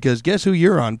much more because guess who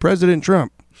you're on? President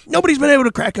Trump. Nobody's been able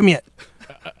to crack him yet.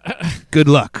 Good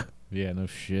luck. Yeah, no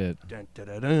shit. Dun, dun,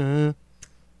 dun,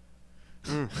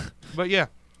 dun. But yeah.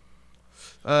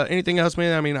 Anything else,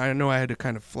 man? I mean, I know I had to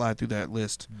kind of fly through that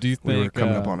list. Do you We were think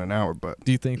coming up on an hour, but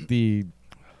Do you think the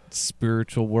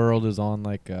spiritual world is on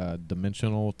like a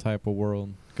dimensional type of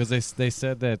world? Because they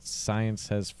said that science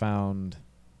has found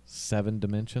 7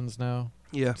 dimensions now,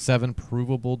 yeah, 7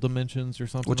 provable dimensions or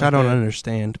something. which like I don't that.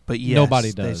 understand. But yes,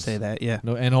 Nobody They does. say that, yeah.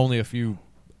 No, and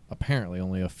apparently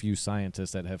only a few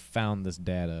scientists that have found this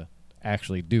data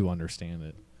actually do understand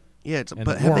it. Yeah, In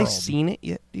but the have they world. seen it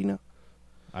yet? Do you know?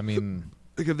 I mean,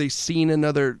 Like, have they seen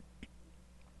another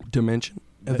dimension?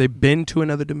 Have They- they been to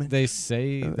another dimension? they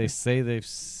say Okay. they've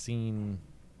seen.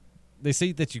 They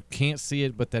say that you can't see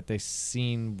it, but that they've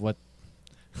seen what.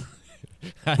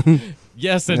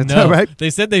 Yes and That's no. all right. They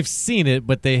said they've seen it,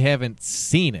 but they haven't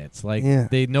seen it. Like Yeah.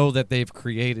 they know that they've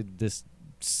created this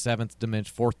 7th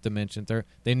dimension, 4th dimension.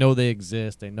 They know they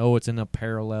exist. They know it's in a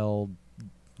parallel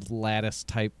lattice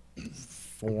type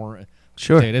form.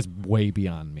 Sure. Okay, that's way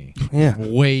beyond me. Yeah.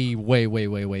 Way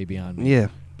beyond me. Yeah.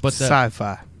 But the,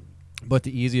 Sci-fi. but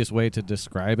the easiest way to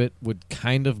describe it would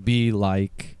kind of be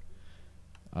like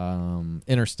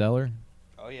Interstellar.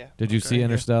 Oh yeah. Did you see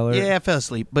Interstellar? Yeah, I fell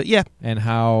asleep, but yeah. And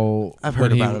how I've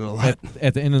heard when he- about it a lot.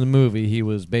 At the end of the movie, he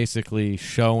was basically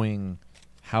showing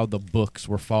how the books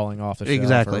were falling off the shelf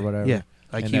Exactly. or whatever. Yeah.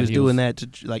 Like And he that was he doing was- that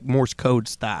to like Morse code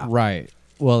style. Right.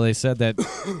 Well, they said that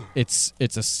it's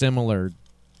a similar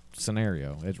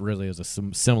scenario. It really is a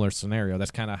similar scenario.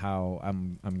 That's kind of how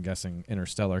I'm guessing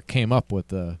Interstellar came up with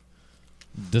the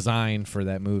design for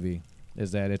that movie.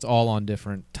 Is that it's all on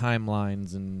different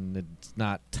timelines and it's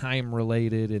not time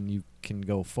related, and you can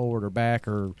go forward or back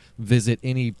or visit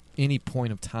any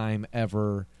point of time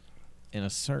ever in a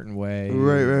certain way.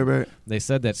 Right. They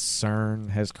said that CERN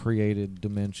has created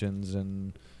dimensions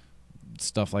and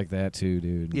stuff like that too,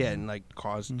 dude. Yeah, and like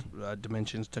caused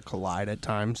dimensions to collide at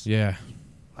times. Yeah.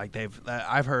 Like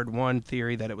I've heard one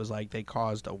theory that it was like they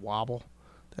caused a wobble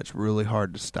that's really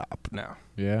hard to stop now.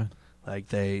 Yeah. Like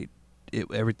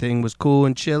everything was cool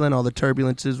and chilling, all the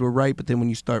turbulences were right, but then when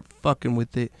you start fucking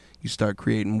with it, you start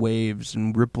creating waves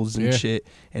and ripples and Yeah. shit,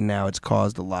 and now it's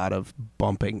caused a lot of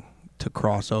bumping to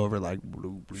cross over, like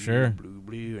blue, blue, Sure. blue,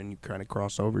 blue, and you kind of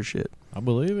cross over shit. I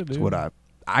believe it, dude. That's what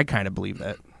I kind of believe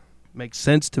that. Makes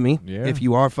sense to me. Yeah. If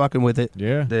you are fucking with it,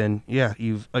 Yeah. then yeah,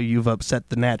 you've upset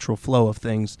the natural flow of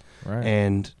things, Right.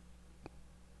 and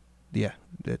yeah,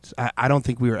 I don't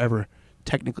think we were ever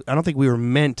technically. I don't think we were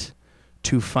meant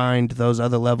to find those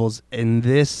other levels in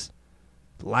this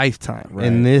lifetime, Right.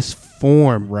 in this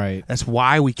form. Right. That's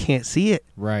why we can't see it.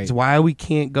 Right. It's why we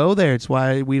can't go there. It's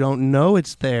why we don't know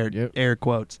it's there. Yep. Air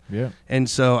quotes. Yeah. And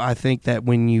so I think that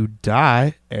when you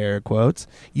die, air quotes,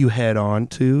 you head on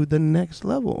to the next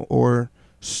level or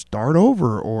start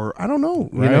over, or I don't know,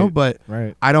 you know, Right. but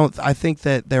Right. I think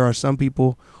that there are some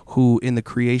people who in the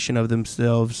creation of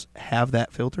themselves have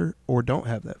that filter or don't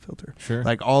have that filter. Sure.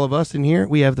 Like all of us in here,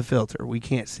 we have the filter. We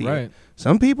can't see Right. it.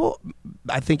 Some people,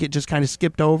 I think it just kind of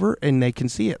skipped over and they can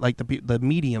see it, like the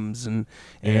mediums and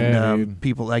Yeah, dude.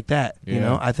 people like that. You Yeah.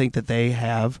 know, I think that they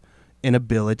have an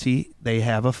ability. They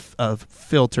have a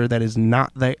filter that is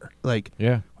not there. Like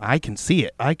Yeah. I can see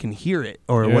it, I can hear it,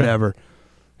 or Yeah. whatever.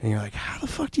 And you're like, how the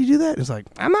fuck do you do that? It's like,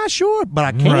 I'm not sure, but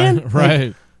I can. Right. Like,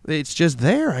 Right. it's just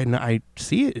there. I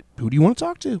see it. Who do you want to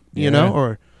talk to? You Yeah. know,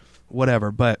 or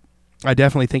whatever. But I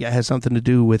definitely think it has something to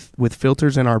do with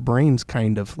filters in our brains,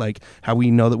 kind of like how we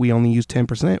know that we only use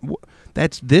 10%.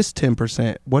 That's this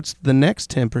 10%. What's the next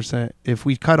 10%? If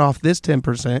we cut off this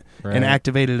 10% and Right.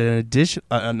 activated an addition,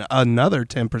 another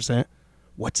 10%,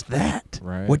 what's that?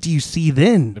 Right. What do you see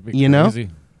then? That'd be You know? crazy.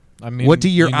 I mean, What do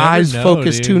your you never eyes know,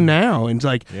 focus to dude. now? And it's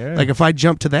like, Yeah. like if I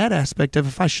jump to that aspect of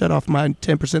if I shut off my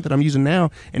 10% that I'm using now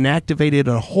and activated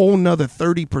a whole nother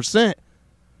 30%,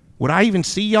 would I even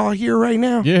see y'all here right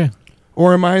now? Yeah.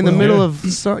 Or am I in the Well, middle yeah. of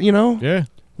some, you know? Yeah.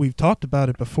 we've talked about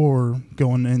it before,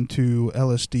 going into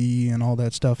LSD and all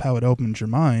that stuff, how it opens your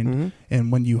mind. Mm-hmm.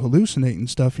 And when you hallucinate and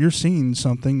stuff, you're seeing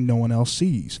something no one else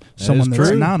sees. That Someone is that's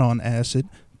true. not on acid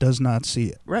does not see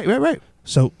it. Right.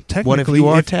 So technically, What if you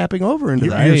are tapping over into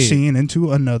you're, that? you're Right. seeing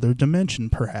into another dimension,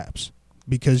 perhaps,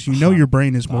 because you know your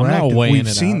brain is more I'm not active. weighing We've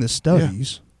it seen out. the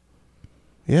studies.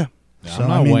 Yeah. So, I'm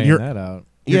not I mean, weighing you're- that out.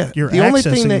 Yeah. You're the only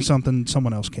thing accessing that something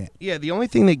someone else can't. Yeah, the only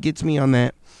thing that gets me on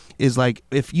that is like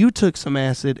if you took some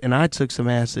acid and I took some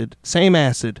acid, same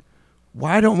acid,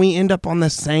 why don't we end up on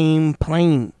the same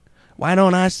plane? Why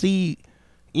don't I see,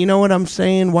 you know what I'm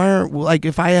saying? Why aren't, like,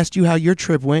 if I asked you how your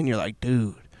trip went and you're like,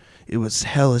 dude, it was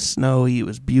hella snowy, it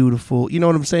was beautiful. You know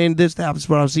what I'm saying? That's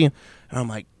what I was seeing. And I'm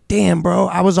like, damn, bro,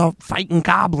 I was off fighting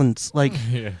goblins. Like,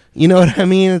 Yeah. you know what I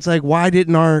mean? It's like, why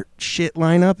didn't our shit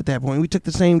line up at that point? We took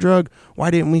the same drug.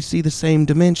 Why didn't we see the same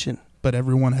dimension? But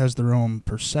everyone has their own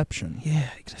perception. Yeah,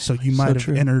 exactly. So you might have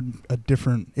true. entered a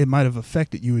different. It might have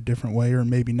affected you a different way, or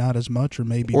maybe not as much, or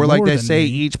maybe Or like more they than say, me.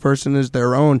 each person is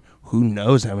their own. Who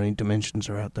knows how many dimensions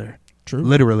are out there? True.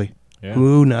 Literally. Yeah.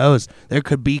 Who knows? There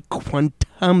could be quantum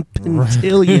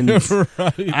pentillions.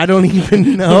 Right. I don't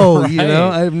even know. You know,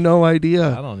 Right. I have no I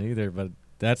idea. don't either, but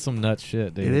that's some nut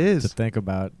shit, dude. It is. to think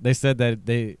about. They said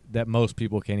that most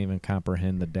people can't even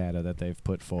comprehend the data that they've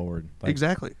put forward. Like,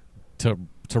 Exactly.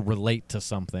 to relate to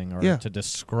something or Yeah. to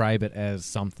describe it as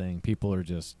something. People are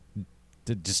just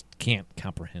can't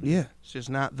comprehend. Yeah, it's just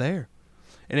not there.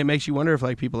 And it makes you wonder if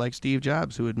like people like Steve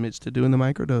Jobs, who admits to doing the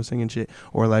microdosing and shit,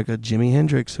 or like a Jimi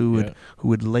Hendrix Yeah. who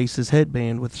would lace his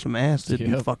headband with some acid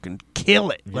and Yep. fucking kill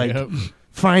it. Like Yep.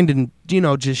 finding,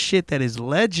 just shit that is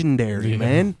legendary, Yeah.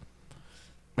 man.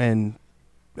 And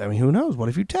I mean, who knows? What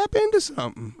if you tap into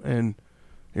something and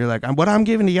you're like, what I'm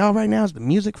giving to y'all right now is the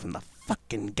music from the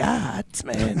fucking gods,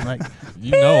 man. Like,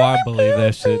 You know I believe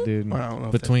that shit, dude. Well, I don't know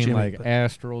if that's Between Jimmy, like but-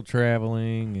 astral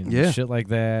traveling and Yeah. shit like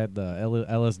that, the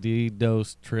LSD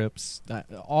dose trips,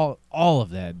 all of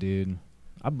that, dude.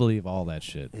 I believe all that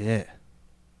shit. yeah.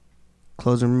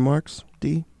 Closing remarks,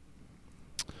 D?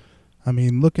 I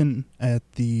mean, looking at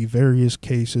the various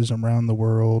cases around the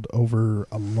world over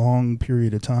a long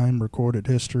period of time, recorded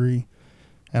history,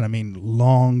 and I mean,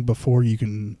 long before you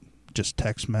can just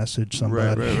text message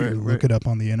somebody, right, look right. it up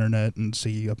on the internet and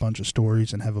see a bunch of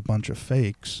stories and have a bunch of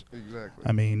fakes. Exactly.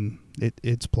 I mean,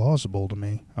 it's plausible to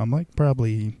me. I'm like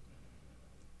probably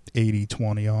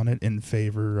 80-20 on it in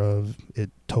favor of it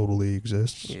totally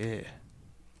exists. Yeah.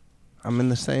 I'm in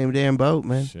the same damn boat,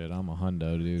 man. Shit, I'm a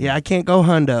hundo, dude. Yeah, I can't go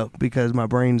hundo because my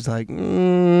brain's like,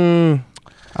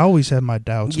 I always have my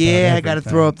doubts. yeah, about I got to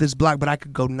everything. throw up this block, but I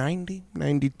could go 90,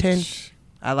 10.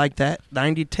 I like that.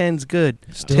 90, 10's good.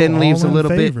 Still 10 leaves a all in little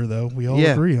bit. favor, though. We all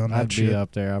Yeah. agree on that I'd be shit.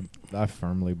 up there. I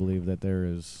firmly believe that there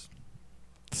is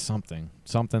something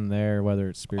there, whether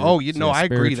it's Oh, I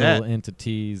agree spiritual that.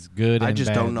 entities, good I and just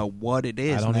bad. don't know what it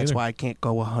is, I don't and that's either. why I can't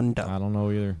go a hundo. I don't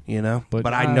know either. You know, but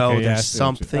But I know okay, yeah, I there's see what you-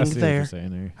 I something see what there. you're saying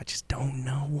there. I just don't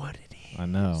know what it is. I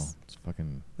know. It's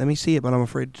fucking Let me see it, but I'm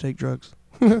afraid to take drugs.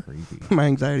 creepy. My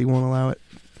anxiety won't allow it,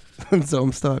 so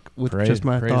I'm stuck with Praise, just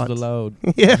my praise thoughts. the load.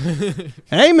 Yeah.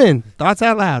 Amen. Thoughts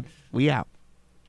out loud. We out.